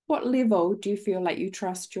 What level do you feel like you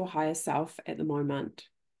trust your higher self at the moment?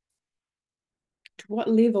 To what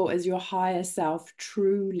level is your higher self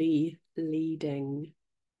truly leading?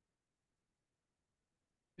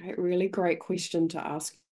 Right, really great question to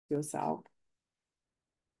ask yourself.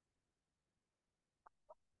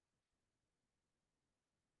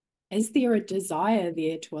 Is there a desire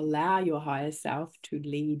there to allow your higher self to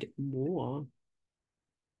lead more?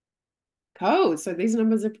 Cool. So these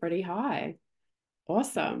numbers are pretty high.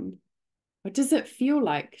 Awesome. What does it feel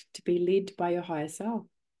like to be led by your higher self?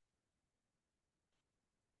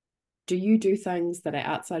 Do you do things that are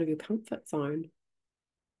outside of your comfort zone?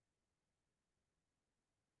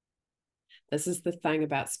 This is the thing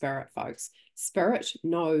about spirit, folks. Spirit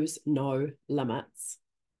knows no limits.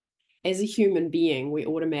 As a human being, we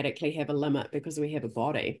automatically have a limit because we have a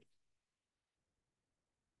body.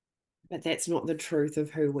 But that's not the truth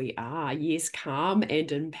of who we are. Yes, calm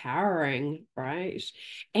and empowering, right?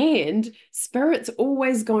 And spirit's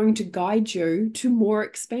always going to guide you to more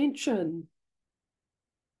expansion.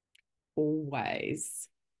 Always.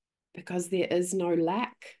 Because there is no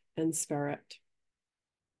lack in spirit.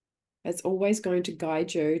 It's always going to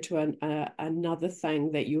guide you to another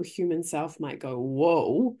thing that your human self might go,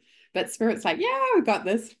 whoa. But spirit's like, yeah, we got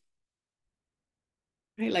this.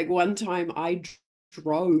 Right? Like one time I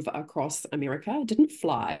drove across America. I didn't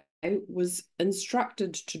fly. I was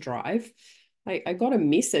instructed to drive. I got a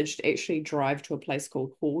message to actually drive to a place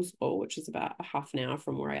called Hallsville, which is about a half an hour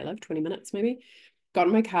from where I live, 20 minutes maybe. Got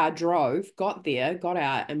in my car, drove, got there, got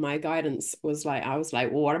out, and my guidance was like, I was like,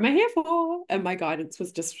 well, what am I here for? And my guidance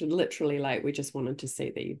was just literally like, we just wanted to see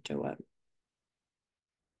that you do it.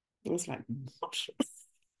 I was like, what?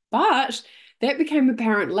 But that became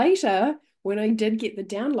apparent later when I did get the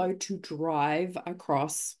download to drive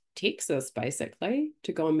across Texas, basically,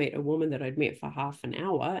 to go and meet a woman that I'd met for half an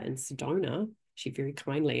hour in Sedona, she very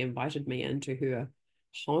kindly invited me into her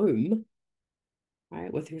home,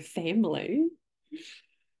 right, with her family.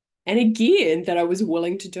 And again, that I was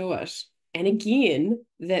willing to do it. And again,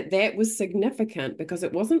 that was significant because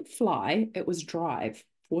it wasn't fly, it was drive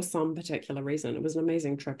for some particular reason. It was an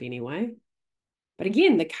amazing trip anyway. But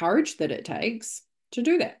again, the courage that it takes to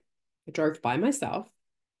do that. I drove by myself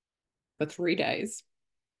for 3 days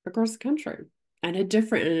across the country. And a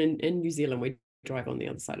different in New Zealand, we drive on the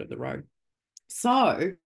other side of the road.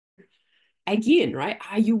 So again, right,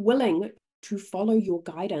 are you willing to follow your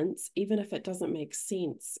guidance even if it doesn't make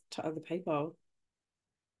sense to other people?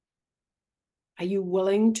 Are you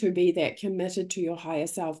willing to be that committed to your higher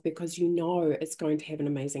self because you know it's going to have an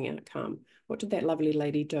amazing outcome? What did that lovely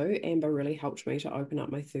lady do? Amber really helped me to open up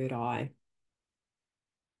my third eye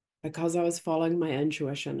because I was following my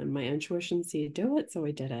intuition, and my intuition said, do it. So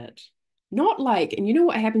I did it. Not like, and you know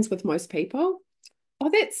what happens with most people?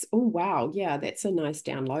 Oh, wow. Yeah, that's a nice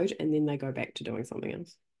download. And then they go back to doing something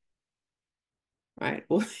else. Right.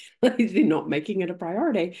 Well, they're not making it a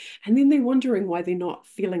priority. And then they're wondering why they're not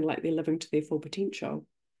feeling like they're living to their full potential.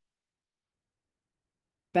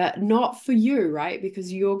 But not for you, right?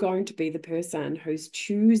 Because you're going to be the person who's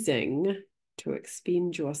choosing to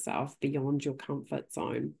expend yourself beyond your comfort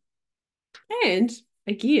zone. And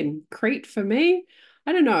again, Crete for me,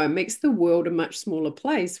 I don't know, it makes the world a much smaller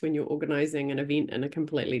place when you're organizing an event in a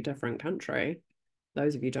completely different country.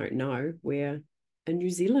 Those of you don't know, we're in New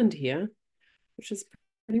Zealand here, which is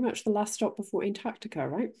pretty much the last stop before Antarctica,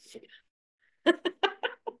 right?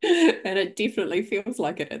 And it definitely feels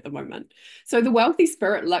like it at the moment. So the Wealthy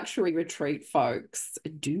Spirit Luxury Retreat, folks,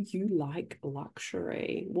 do you like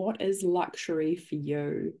luxury? What is luxury for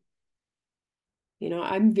you? You know,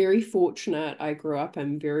 I'm very fortunate. I grew up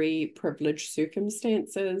in very privileged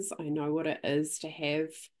circumstances. I know what it is to have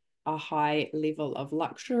a high level of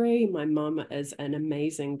luxury. My mum is an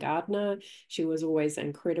amazing gardener. She was always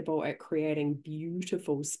incredible at creating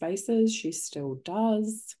beautiful spaces. She still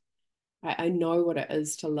does. I know what it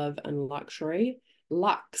is to live in luxury.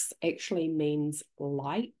 Lux actually means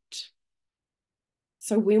light.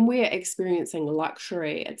 So when we're experiencing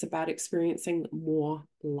luxury, it's about experiencing more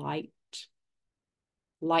light,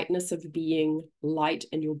 lightness of being, light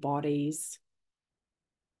in your bodies.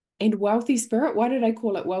 And wealthy spirit, why did I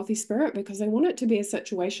call it wealthy spirit? Because I want it to be a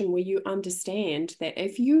situation where you understand that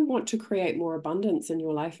if you want to create more abundance in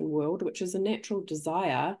your life and world, which is a natural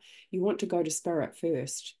desire, you want to go to spirit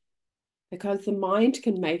first. Because the mind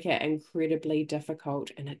can make it incredibly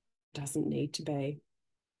difficult, and it doesn't need to be.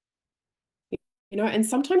 You know, and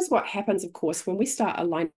sometimes what happens, of course, when we start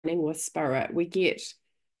aligning with spirit, we get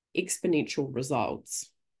exponential results.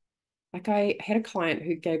 Like I had a client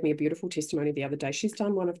who gave me a beautiful testimony the other day. She's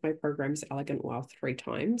done one of my programs, Elegant Wealth, 3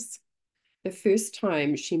 times. The first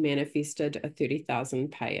time she manifested a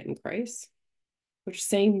 30,000 pay increase, which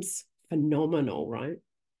seems phenomenal, right?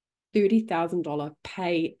 $30,000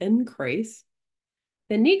 pay increase.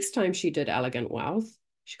 The next time she did Elegant Wealth,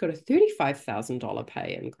 she got a $35,000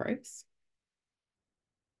 pay increase.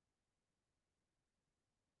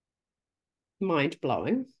 Mind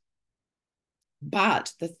blowing.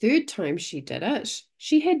 But the third time she did it,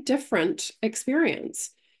 she had different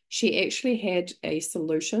experience. She actually had a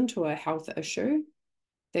solution to a health issue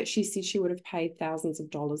that she said she would have paid thousands of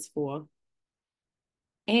dollars for.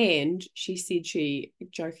 And she said, she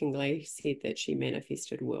jokingly said that she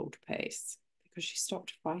manifested world peace because she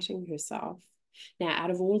stopped fighting herself. Now,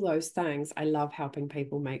 out of all those things, I love helping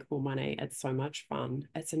people make more money. It's so much fun.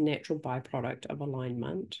 It's a natural byproduct of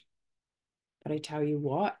alignment. But I tell you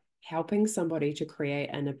what, helping somebody to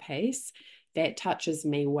create inner peace, that touches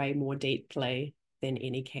me way more deeply than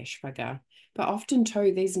any cash figure. But often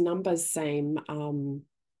too, these numbers seem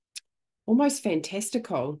almost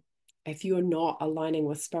fantastical if you're not aligning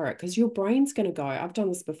with spirit, because your brain's going to go, I've done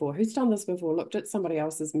this before. Who's done this before? Looked at somebody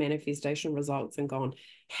else's manifestation results and gone,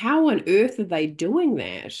 how on earth are they doing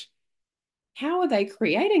that? How are they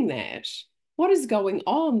creating that? What is going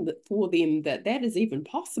on for them that is even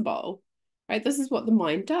possible? Right? This is what the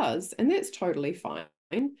mind does, and that's totally fine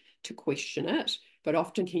to question it. But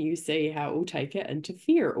often can you see how it will take it into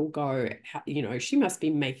fear or go, you know, she must be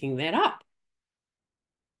making that up.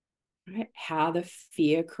 Right? How the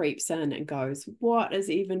fear creeps in and goes, what is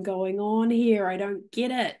even going on here? I don't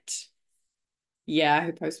get it. Yeah,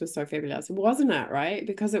 her post was so fabulous, wasn't it? Right?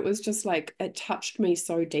 Because it was just like, it touched me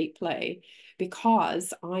so deeply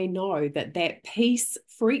because I know that that peace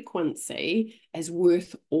frequency is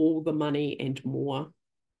worth all the money and more.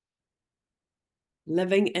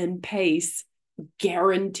 Living in peace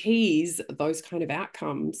guarantees those kind of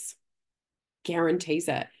outcomes, guarantees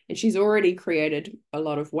it. And she's already created a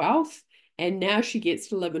lot of wealth, and now she gets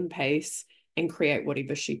to live in peace and create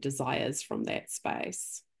whatever she desires from that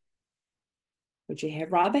space. Would you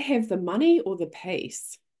rather have the money or the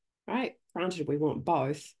peace? Right? Granted, we want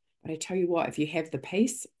both, but I tell you what, if you have the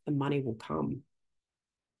peace, the money will come.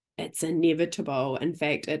 It's inevitable. In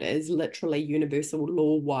fact, it is literally universal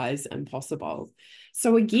law-wise impossible.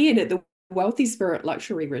 So again, at the Wealthy Spirit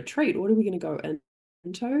Luxury Retreat, what are we going to go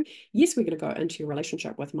into? Yes, we're going to go into your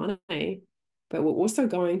relationship with money, but we're also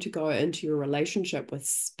going to go into your relationship with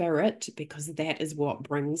spirit, because that is what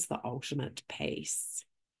brings the ultimate peace.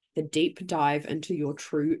 The deep dive into your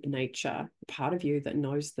true nature, the part of you that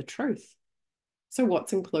knows the truth. So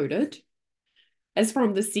what's included? It's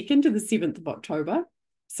from the 2nd to the 7th of October.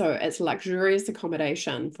 So it's luxurious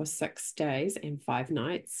accommodation for 6 days and 5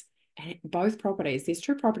 nights. And both properties, there's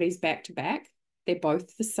 2 properties back to back. They're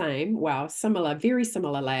both the same. Wow, similar, very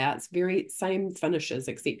similar layouts, very same finishes,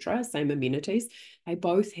 etc., same amenities. They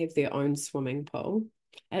both have their own swimming pool.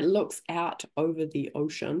 It looks out over the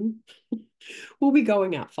ocean. We'll be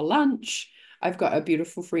going out for lunch. I've got a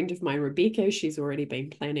beautiful friend of mine, Rebecca. She's already been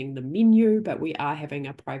planning the menu, but we are having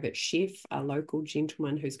a private chef, a local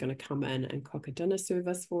gentleman who's going to come in and cook a dinner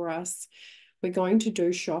service for us. We're going to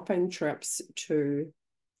do shopping trips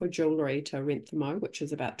for jewelry to Renthamo, which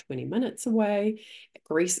is about 20 minutes away.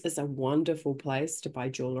 Greece is a wonderful place to buy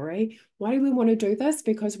jewelry. Why do we want to do this?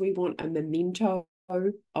 Because we want a memento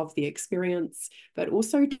of the experience, but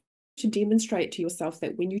also to demonstrate to yourself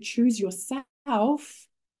that when you choose yourself,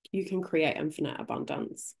 you can create infinite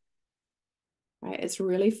abundance. Right? It's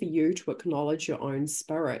really for you to acknowledge your own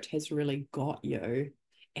spirit has really got you.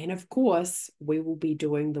 And of course, we will be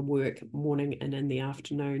doing the work morning and in the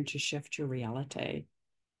afternoon to shift your reality,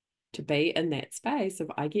 to be in that space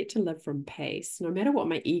of I get to live from peace. No matter what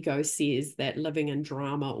my ego says that living in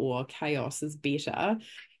drama or chaos is better,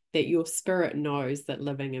 that your spirit knows that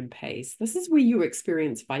living in peace. This is where you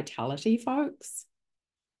experience vitality, folks.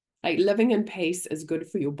 Like living in peace is good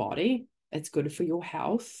for your body. It's good for your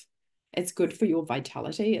health. It's good for your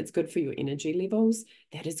vitality. It's good for your energy levels.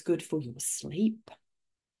 That is good for your sleep.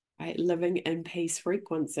 Right? Living in peace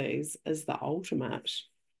frequencies is the ultimate.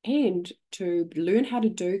 And to learn how to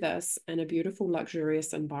do this in a beautiful,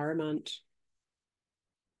 luxurious environment.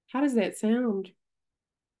 How does that sound?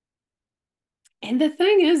 And the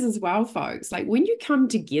thing is, as well, folks, like when you come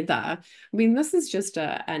together, I mean, this is just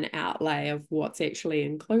an outlay of what's actually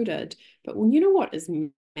included. But when you know what is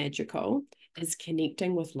magical is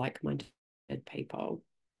connecting with like-minded people.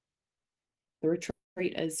 The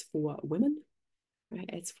retreat is for women, right?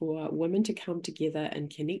 It's for women to come together in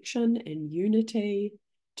connection, in unity,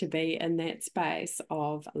 to be in that space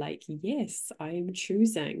of like, yes, I am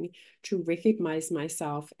choosing to recognize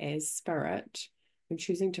myself as spirit. I'm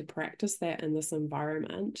choosing to practice that in this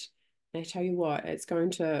environment. And I tell you what, it's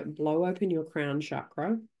going to blow open your crown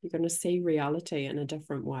chakra. You're going to see reality in a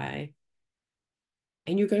different way.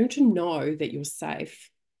 And you're going to know that you're safe.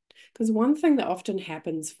 Because one thing that often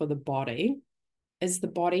happens for the body is the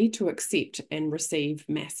body to accept and receive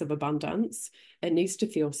massive abundance, it needs to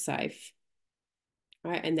feel safe.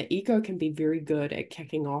 Right? And the ego can be very good at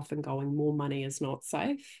kicking off and going, more money is not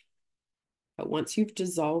safe. But once you've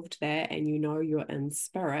dissolved that and you know you're in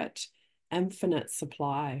spirit, infinite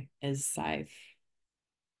supply is safe.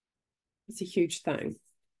 It's a huge thing.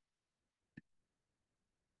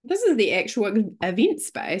 This is the actual event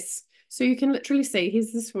space. So you can literally see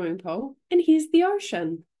here's the swimming pool and here's the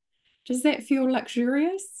ocean. Does that feel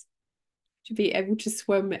luxurious? To be able to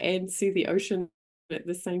swim and see the ocean at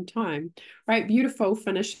the same time, right? Beautiful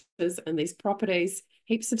finishes in these properties,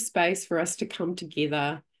 heaps of space for us to come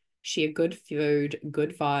together, share good food,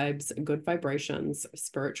 good vibes, good vibrations,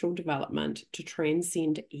 spiritual development, to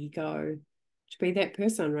transcend ego, to be that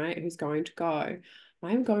person, right, who's going to go,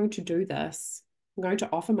 I'm going to do this. I'm going to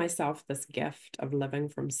offer myself this gift of living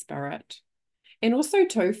from spirit. And also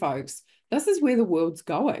too, folks, this is where the world's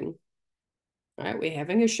going. Right? We're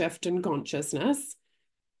having a shift in consciousness.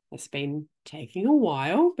 It's been taking a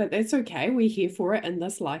while, but that's okay. We're here for it in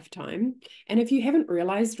this lifetime. And if you haven't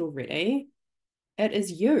realized already, it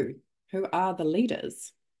is you who are the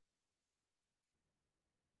leaders.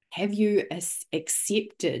 Have you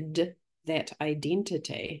accepted that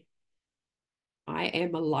identity? I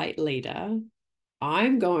am a light leader.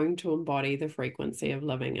 I'm going to embody the frequency of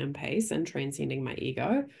living in peace and transcending my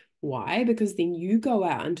ego. Why? Because then you go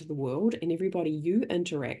out into the world and everybody you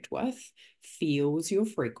interact with feels your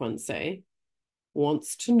frequency,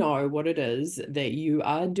 wants to know what it is that you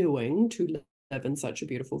are doing to live in such a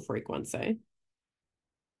beautiful frequency.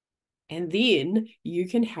 And then you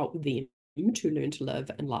can help them to learn to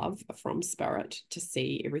live in love from spirit, to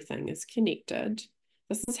see everything is connected.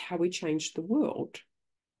 This is how we change the world,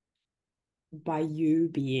 by you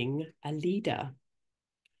being a leader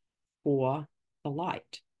for the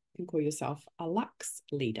light. You can call yourself a lux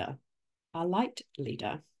leader, a light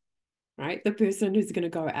leader, right? The person who's going to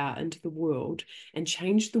go out into the world and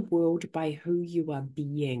change the world by who you are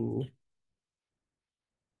being.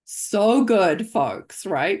 So good, folks,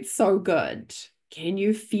 right? So good. Can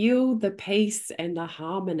you feel the peace and the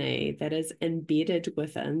harmony that is embedded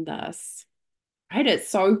within this? Right? It's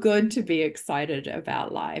so good to be excited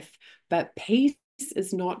about life, but peace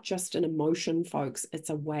is not just an emotion, folks. It's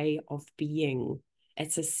a way of being.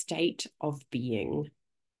 It's a state of being.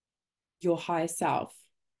 Your higher self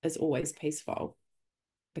is always peaceful,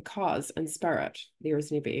 because in spirit, there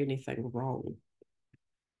is never anything wrong.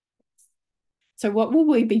 So what will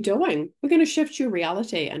we be doing? We're going to shift your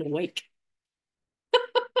reality in a week.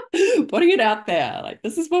 Putting it out there, like,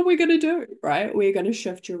 this is what we're going to do, right? We're going to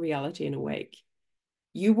shift your reality in a week.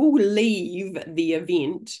 You will leave the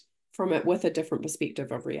event from it with a different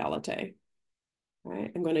perspective of reality,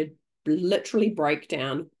 right? I'm going to literally break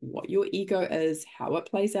down what your ego is, how it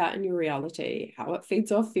plays out in your reality, how it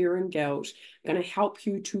feeds off fear and guilt. I'm going to help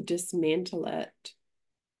you to dismantle it,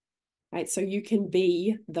 right? So you can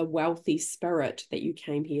be the wealthy spirit that you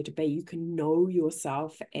came here to be. You can know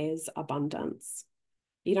yourself as abundance.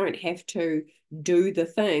 You don't have to do the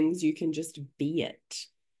things, you can just be it,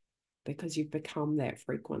 because you've become that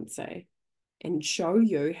frequency, and show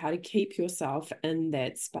you how to keep yourself in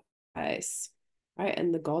that space, right?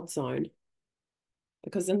 In the God zone.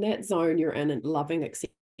 Because in that zone, you're in loving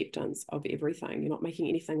acceptance of everything. You're not making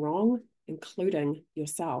anything wrong, including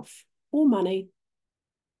yourself or money,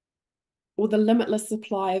 or the limitless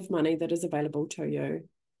supply of money that is available to you.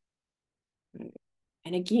 Right?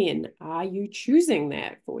 And again, are you choosing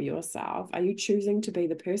that for yourself? Are you choosing to be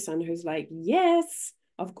the person who's like, yes,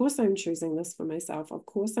 of course I'm choosing this for myself. Of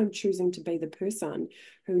course I'm choosing to be the person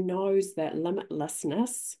who knows that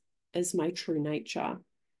limitlessness is my true nature.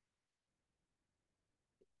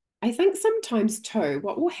 I think sometimes too,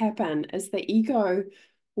 what will happen is the ego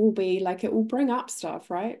will be like, it will bring up stuff,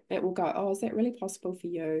 right? It will go, oh, is that really possible for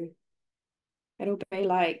you? It'll be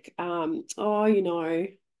like, oh,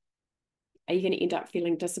 are you going to end up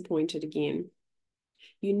feeling disappointed again?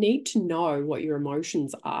 You need to know what your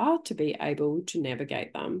emotions are to be able to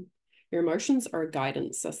navigate them. Your emotions are a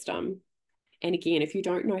guidance system. And again, if you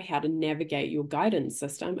don't know how to navigate your guidance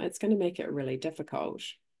system, it's going to make it really difficult.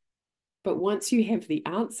 But once you have the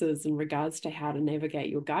answers in regards to how to navigate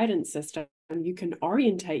your guidance system, you can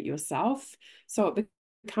orientate yourself so it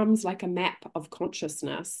becomes like a map of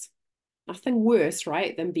consciousness. Nothing worse,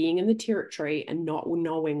 right, than being in the territory and not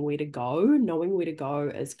knowing where to go. Knowing where to go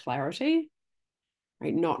is clarity,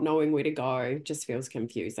 right? Not knowing where to go just feels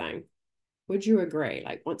confusing. Would you agree?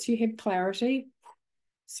 Like, once you have clarity,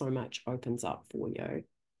 so much opens up for you.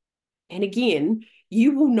 And again,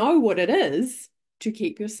 you will know what it is to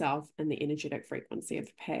keep yourself in the energetic frequency of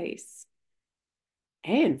peace.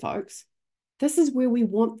 And folks, this is where we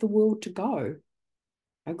want the world to go.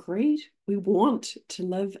 Agreed? We want to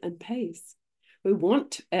live in peace. We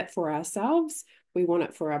want it for ourselves. We want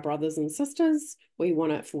it for our brothers and sisters. We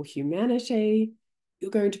want it for humanity.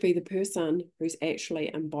 You're going to be the person who's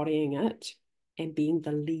actually embodying it and being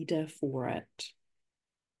the leader for it.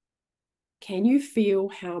 Can you feel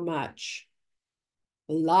how much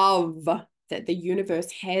love that the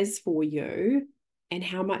universe has for you, and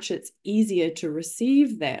how much it's easier to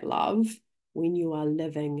receive that love when you are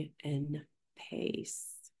living in peace?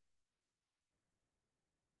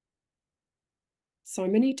 So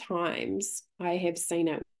many times I have seen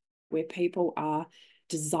it where people are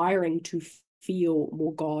desiring to feel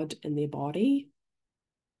more God in their body.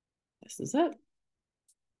 This is it.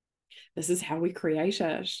 This is how we create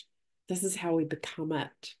it. This is how we become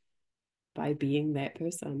it, by being that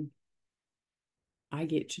person. I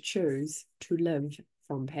get to choose to live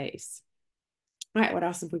from peace. All right, what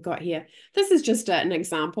else have we got here? This is just an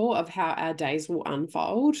example of how our days will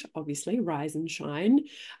unfold, obviously, rise and shine.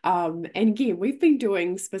 And again, we've been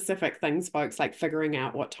doing specific things, folks, like figuring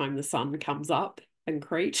out what time the sun comes up in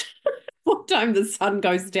Crete, what time the sun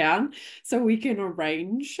goes down, so we can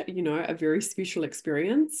arrange, a very special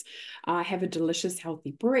experience, have a delicious,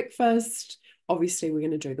 healthy breakfast. Obviously, we're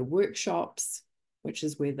going to do the workshops, which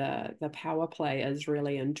is where the power play is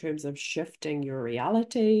really, in terms of shifting your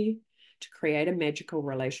reality, to create a magical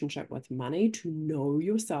relationship with money, to know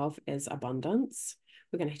yourself as abundance.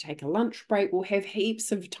 We're going to take a lunch break. We'll have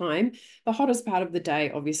heaps of time. The hottest part of the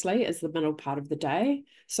day, obviously, is the middle part of the day.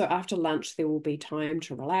 So after lunch, there will be time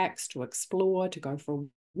to relax, to explore, to go for a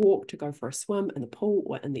walk, to go for a swim in the pool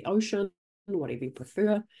or in the ocean, whatever you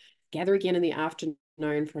prefer. Gather again in the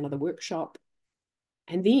afternoon for another workshop.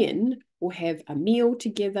 And then we'll have a meal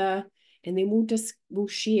together, and then we'll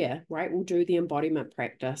share, right? We'll do the embodiment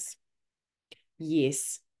practice.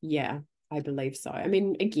 Yes, yeah, I believe so. I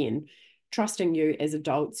mean, again, trusting you as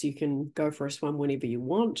adults, you can go for a swim whenever you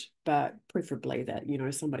want, but preferably that,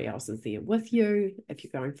 somebody else is there with you. If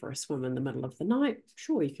you're going for a swim in the middle of the night,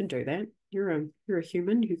 sure, you can do that. You're a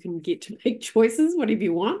human who can get to make choices whatever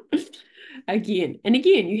you want. Again,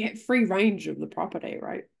 you have free range of the property,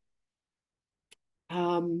 right?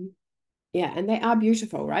 Yeah, and they are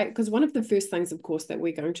beautiful, right? Because one of the first things, of course, that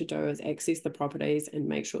we're going to do is access the properties and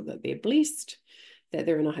make sure that they're blessed, that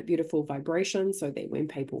they're in a beautiful vibration, so that when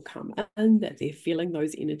people come in, that they're feeling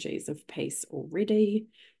those energies of peace already.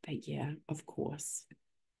 But yeah, of course,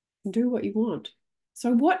 do what you want.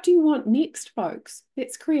 So what do you want next, folks?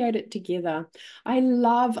 Let's create it together. I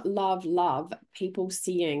love, love, love people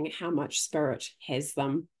seeing how much spirit has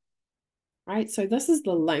them, right? So this is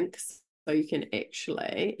the links. So you can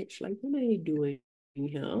actually, what am I doing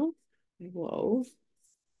here? I will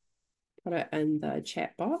put it in the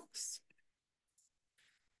chat box.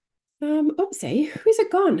 Oopsie, where's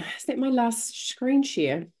it gone? Is that my last screen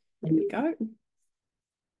share? There we go.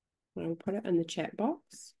 I'll put it in the chat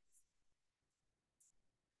box.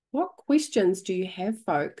 What questions do you have,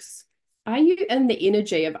 folks? Are you in the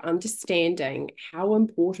energy of understanding how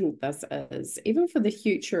important this is, even for the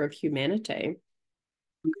future of humanity?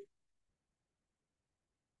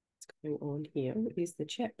 What's going on here? Here's the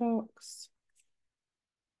chat box.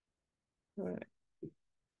 All right.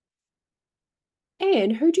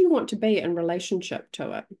 And who do you want to be in relationship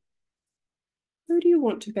to it? Who do you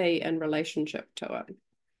want to be in relationship to it?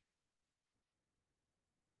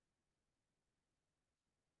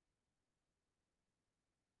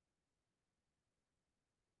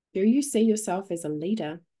 Do you see yourself as a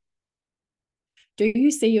leader? Do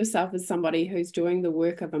you see yourself as somebody who's doing the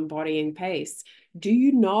work of embodying peace? Do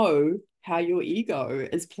you know how your ego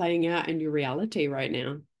is playing out in your reality right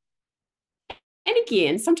now? And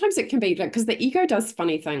again, sometimes it can be like, because the ego does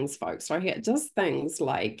funny things, folks, right? It does things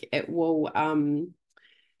like it will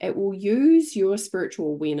use your spiritual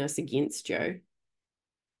awareness against you.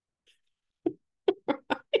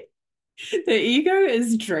 The ego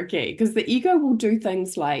is tricky because the ego will do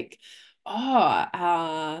things like,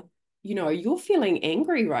 you're feeling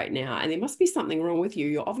angry right now, and there must be something wrong with you.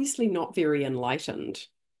 You're obviously not very enlightened.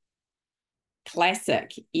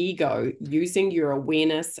 Classic ego using your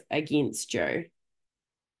awareness against you.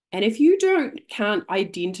 And if you can't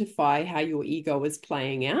identify how your ego is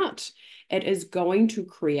playing out, it is going to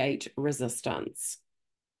create resistance,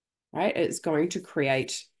 right? It's going to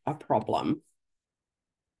create a problem.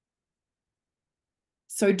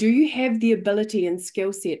 So do you have the ability and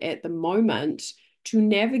skill set at the moment to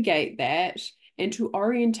navigate that and to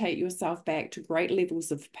orientate yourself back to great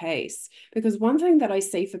levels of peace? Because one thing that I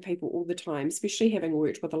see for people all the time, especially having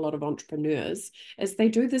worked with a lot of entrepreneurs, is they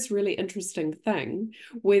do this really interesting thing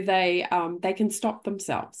where they can stop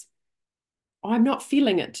themselves. I'm not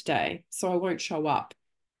feeling it today, so I won't show up.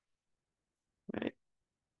 Right?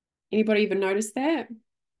 Anybody even notice that?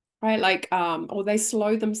 Right, like, or they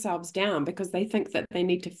slow themselves down because they think that they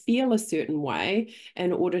need to feel a certain way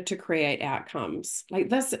in order to create outcomes.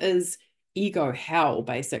 Like, this is ego hell,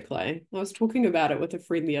 basically. I was talking about it with a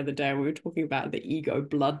friend the other day, and we were talking about the ego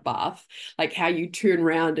bloodbath, like how you turn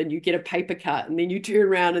around and you get a paper cut, and then you turn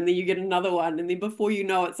around and then you get another one, and then before you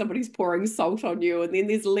know it, somebody's pouring salt on you, and then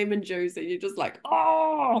there's lemon juice, and you're just like,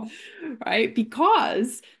 oh, right?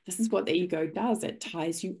 Because this is what the ego does. It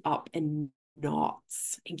ties you up in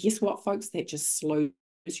knots. And guess what, folks? That just slows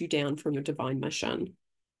you down from your divine mission.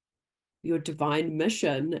 Your divine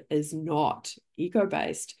mission is not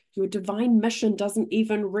ego-based. Your divine mission doesn't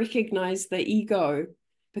even recognize the ego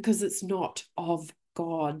because it's not of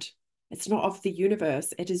God. It's not of the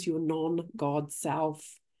universe. It is your non-God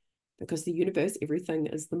self. Because the universe, everything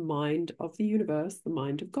is the mind of the universe, the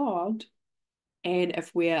mind of God. And if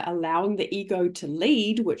we're allowing the ego to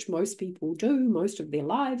lead, which most people do most of their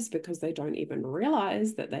lives because they don't even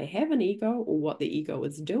realize that they have an ego or what the ego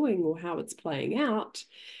is doing or how it's playing out,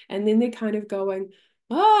 and then they're kind of going,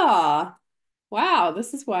 wow,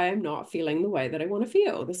 this is why I'm not feeling the way that I want to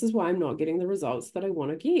feel. This is why I'm not getting the results that I want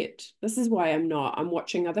to get. This is why I'm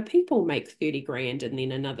watching other people make 30 grand and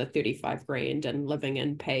then another 35 grand and living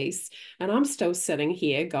in peace. And I'm still sitting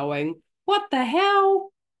here going, what the hell?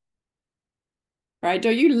 right?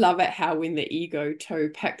 Don't you love it how when the ego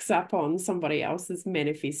too picks up on somebody else's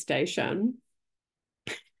manifestation,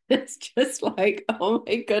 it's just like, oh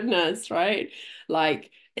my goodness, right?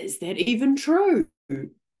 Like, is that even true? Oh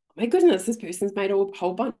my goodness, this person's made a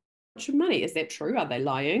whole bunch of money. Is that true? Are they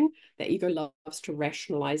lying? The ego loves to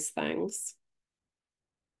rationalize things.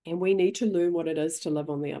 And we need to learn what it is to live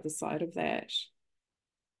on the other side of that.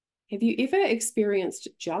 Have you ever experienced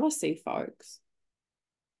jealousy, folks?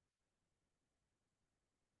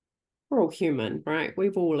 We're all human, right?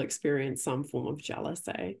 We've all experienced some form of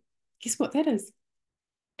jealousy. Guess what that is?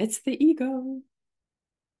 It's the ego,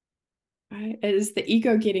 right? It is the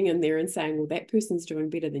ego getting in there and saying, well, that person's doing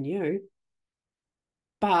better than you.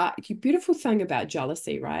 But the beautiful thing about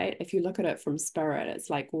jealousy, right? If you look at it from spirit, it's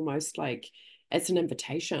like almost like it's an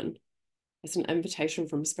invitation. It's an invitation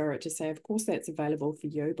from spirit to say, of course, that's available for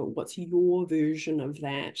you, but what's your version of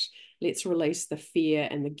that? Let's release the fear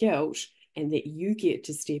and the guilt, and that you get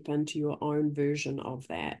to step into your own version of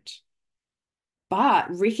that. But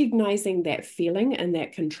recognizing that feeling and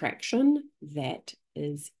that contraction, that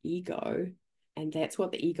is ego. And that's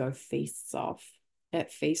what the ego feasts off.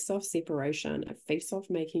 It feasts off separation. It feasts off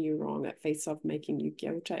making you wrong. It feasts off making you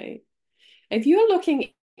guilty. If you're looking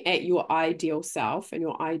at your ideal self and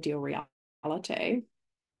your ideal reality,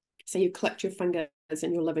 so you clicked your fingers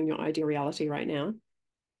and you're living your ideal reality right now,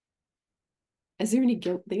 is there any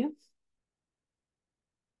guilt there?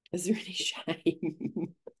 Is there any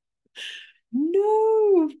shame?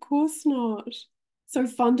 No, of course not. So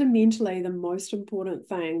fundamentally, the most important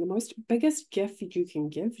thing, the most biggest gift you can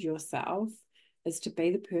give yourself is to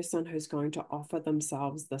be the person who's going to offer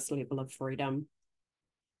themselves this level of freedom,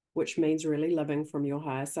 which means really living from your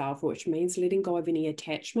higher self, which means letting go of any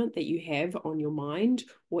attachment that you have on your mind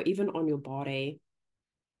or even on your body.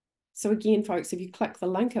 So again, folks, if you click the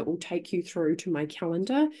link, it will take you through to my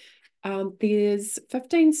calendar. There's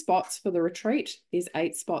 15 spots for the retreat. There's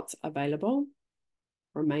 8 spots available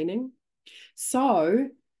remaining. So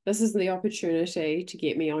this is the opportunity to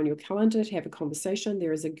get me on your calendar to have a conversation.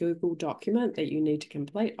 There is a Google document that you need to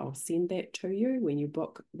complete. I'll send that to you when you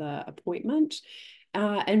book the appointment.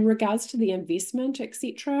 In regards to the investment,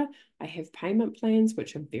 etc., I have payment plans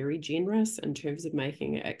which are very generous in terms of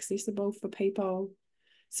making it accessible for people.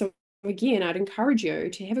 So again, I'd encourage you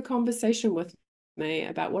to have a conversation with me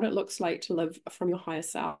about what it looks like to live from your higher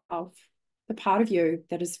self, the part of you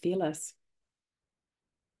that is fearless,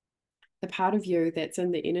 the part of you that's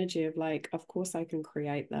in the energy of like, of course I can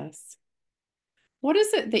create this. What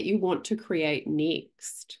is it that you want to create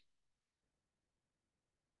next?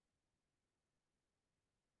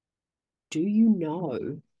 Do you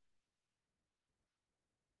know?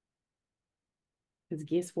 Because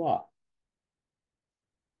guess what?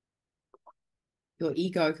 Your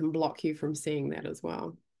ego can block you from seeing that as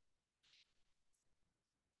well.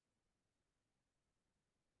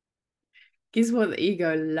 Guess what the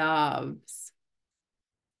ego loves?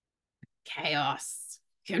 Chaos,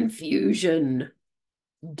 confusion,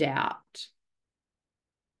 doubt.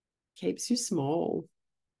 Keeps you small,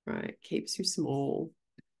 right? Keeps you small.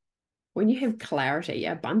 When you have clarity,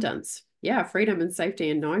 abundance, yeah, freedom and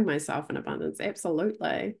safety and knowing myself in abundance,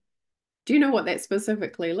 absolutely. Do you know what that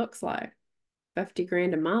specifically looks like? 50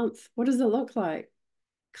 grand a month. What does it look like?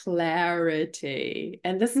 Clarity.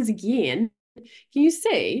 And this is again, can you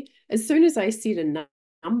see, as soon as I set a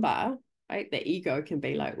number, right, the ego can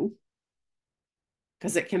be like,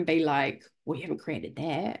 because it can be like, well, you haven't created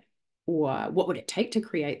that. Or what would it take to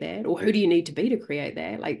create that? Or who do you need to be to create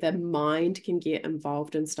that? Like the mind can get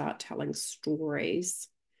involved and start telling stories.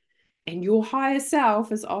 And your higher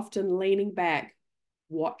self is often leaning back,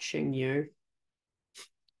 watching you,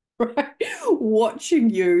 right? Watching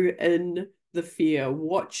you in the fear,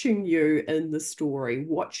 watching you in the story,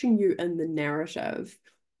 watching you in the narrative,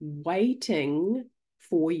 waiting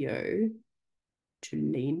for you to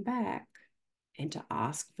lean back and to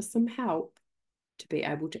ask for some help to be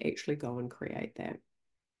able to actually go and create that.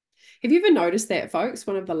 Have you ever noticed that, folks?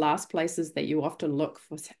 One of the last places that you often look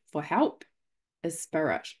for help is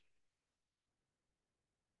spirit.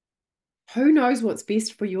 Who knows what's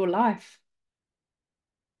best for your life?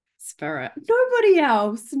 Spirit. Nobody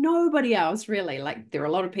else really. Like there are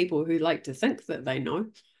a lot of people who like to think that they know,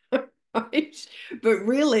 right? But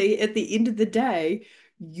really, at the end of the day,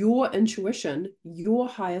 your intuition, your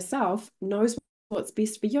higher self knows what's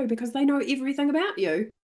best for you because they know everything about you.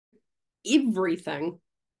 Everything.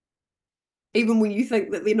 Even when you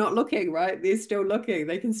think that they're not looking, right? They're still looking.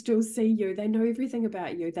 They can still see you. They know everything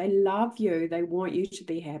about you. They love you. They want you to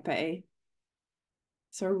be happy.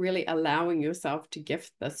 So really allowing yourself to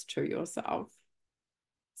gift this to yourself.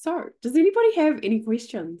 So does anybody have any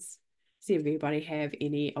questions? Does everybody have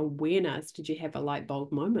any awareness? Did you have a light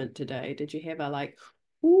bulb moment today? Did you have a like,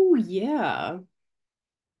 oh yeah?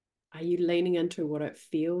 Are you leaning into what it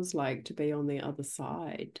feels like to be on the other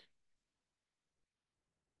side?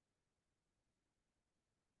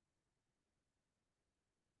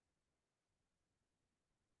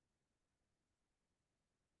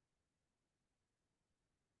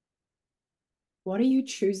 What are you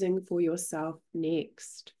choosing for yourself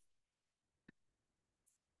next?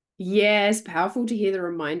 Yes, powerful to hear the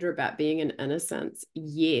reminder about being in innocence.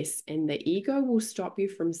 Yes, and the ego will stop you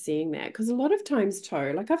from seeing that. Because a lot of times,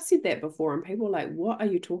 too, like I've said that before, and people are like, what are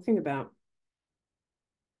you talking about?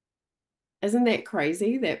 Isn't that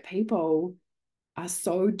crazy that people are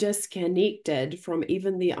so disconnected from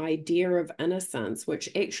even the idea of innocence, which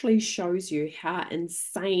actually shows you how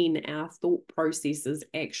insane our thought processes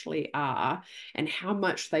actually are and how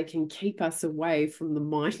much they can keep us away from the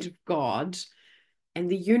mind of God. And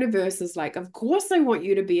the universe is like, of course, I want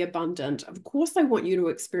you to be abundant. Of course, I want you to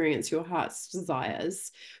experience your heart's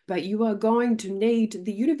desires. But you are going to need,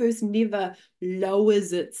 the universe never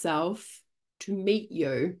lowers itself to meet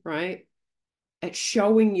you, right? It's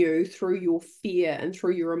showing you through your fear and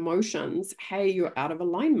through your emotions, hey, you're out of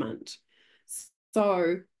alignment.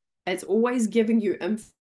 So it's always giving you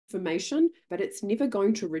information, but it's never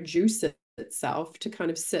going to reduce itself to kind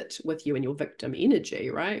of sit with you in your victim energy,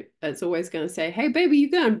 right? It's always going to say, hey, baby, you're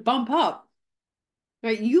going to bump up.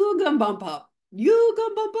 Right? You're going to bump up. You're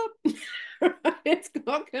going to bump up. It's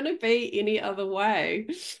not going to be any other way.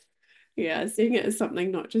 Yeah, seeing it as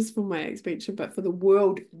something not just for my expansion, but for the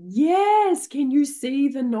world. Yes, can you see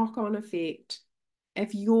the knock-on effect?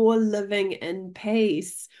 If you're living in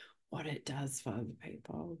peace, what it does for other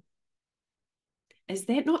people. Is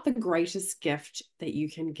that not the greatest gift that you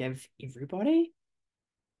can give everybody?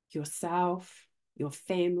 Yourself, your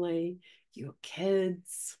family, your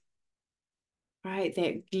kids, right?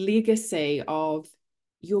 That legacy of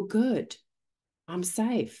you're good, I'm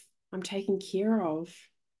safe, I'm taken care of.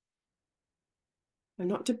 I'm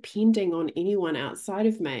not depending on anyone outside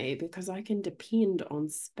of me because I can depend on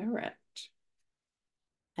spirit.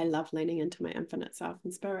 I love leaning into my infinite self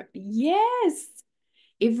and spirit. Yes.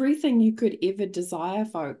 Everything you could ever desire,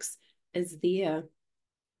 folks, is there.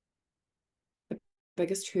 The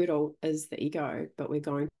biggest hurdle is the ego, but we're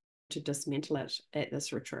going to dismantle it at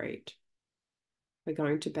this retreat. We're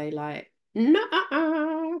going to be like,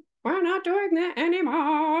 no, we're not doing that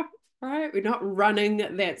anymore. Right? We're not running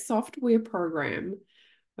that software program.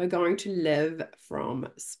 We're going to live from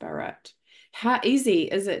spirit. How easy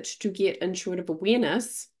is it to get intuitive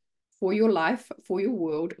awareness for your life, for your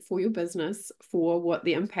world, for your business, for what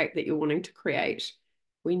the impact that you're wanting to create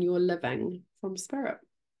when you're living from spirit?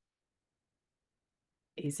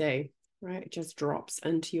 Easy, right? It just drops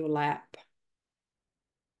into your lap.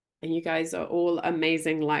 And you guys are all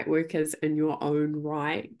amazing light workers in your own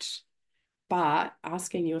right. But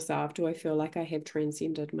asking yourself, do I feel like I have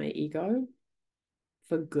transcended my ego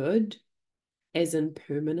for good, as in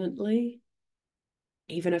permanently?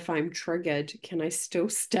 Even if I'm triggered, can I still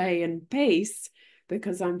stay in peace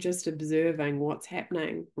because I'm just observing what's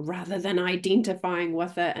happening rather than identifying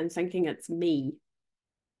with it and thinking it's me?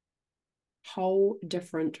 Whole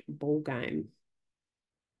different ball game.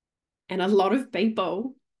 And a lot of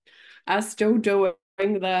people are still doing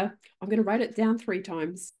I'm going to write it down 3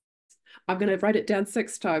 times. I'm going to write it down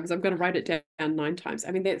 6 times. I'm going to write it down 9 times.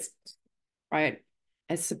 I mean, that's right.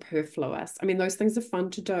 It's superfluous. I mean, those things are fun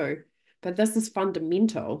to do, but this is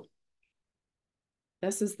fundamental.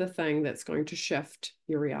 This is the thing that's going to shift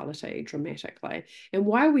your reality dramatically. And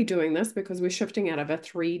why are we doing this? Because we're shifting out of a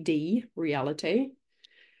 3D reality,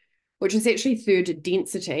 which is actually third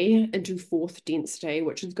density, into fourth density,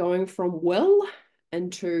 which is going from will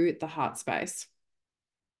into the heart space.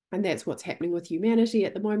 And that's what's happening with humanity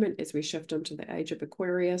at the moment as we shift into the age of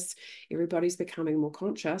Aquarius. Everybody's becoming more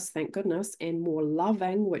conscious, thank goodness, and more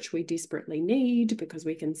loving, which we desperately need because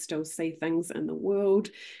we can still see things in the world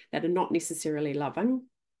that are not necessarily loving.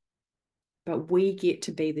 But we get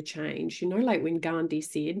to be the change. You know, like when Gandhi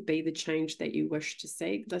said, be the change that you wish to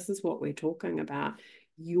see. This is what we're talking about.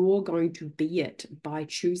 You're going to be it by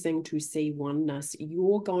choosing to see oneness.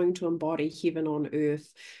 You're going to embody heaven on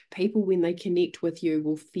earth. People, when they connect with you,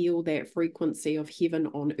 will feel that frequency of heaven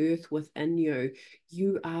on earth within you.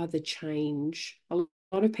 You are the change. A lot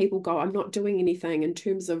of people go, I'm not doing anything in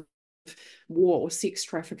terms of war or sex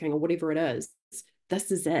trafficking or whatever it is.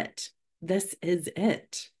 This is it. This is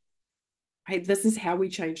it. Right? This is how we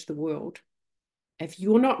change the world. If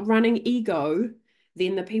you're not running ego,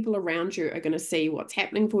 then the people around you are going to see what's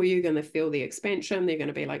happening for you, going to feel the expansion. They're going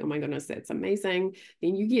to be like, oh my goodness, that's amazing.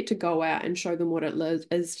 Then you get to go out and show them what it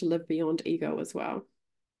is to live beyond ego as well.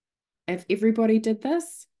 If everybody did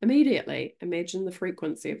this immediately, imagine the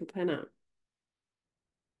frequency of the planet.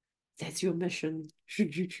 That's your mission,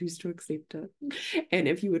 should you choose to accept it. And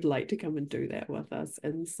if you would like to come and do that with us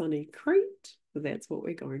in sunny Crete, that's what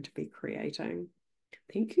we're going to be creating.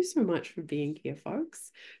 Thank you so much for being here,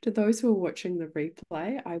 folks. To those who are watching the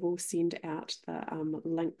replay, I will send out the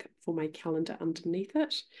link for my calendar underneath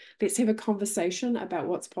it. Let's have a conversation about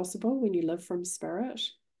what's possible when you live from spirit,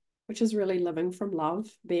 which is really living from love,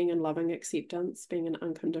 being in loving acceptance, being in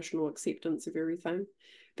unconditional acceptance of everything,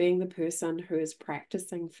 being the person who is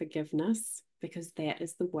practicing forgiveness, because that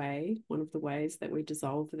is the way, one of the ways that we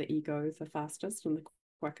dissolve the ego the fastest and the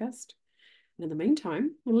quickest. And in the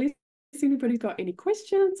meantime, unless anybody's got any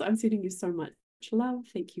questions, I'm sending you so much love.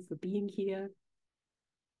 Thank you for being here.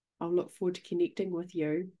 I'll look forward to connecting with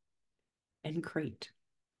you in Crete.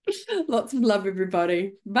 Lots of love,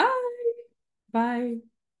 everybody. Bye. Bye.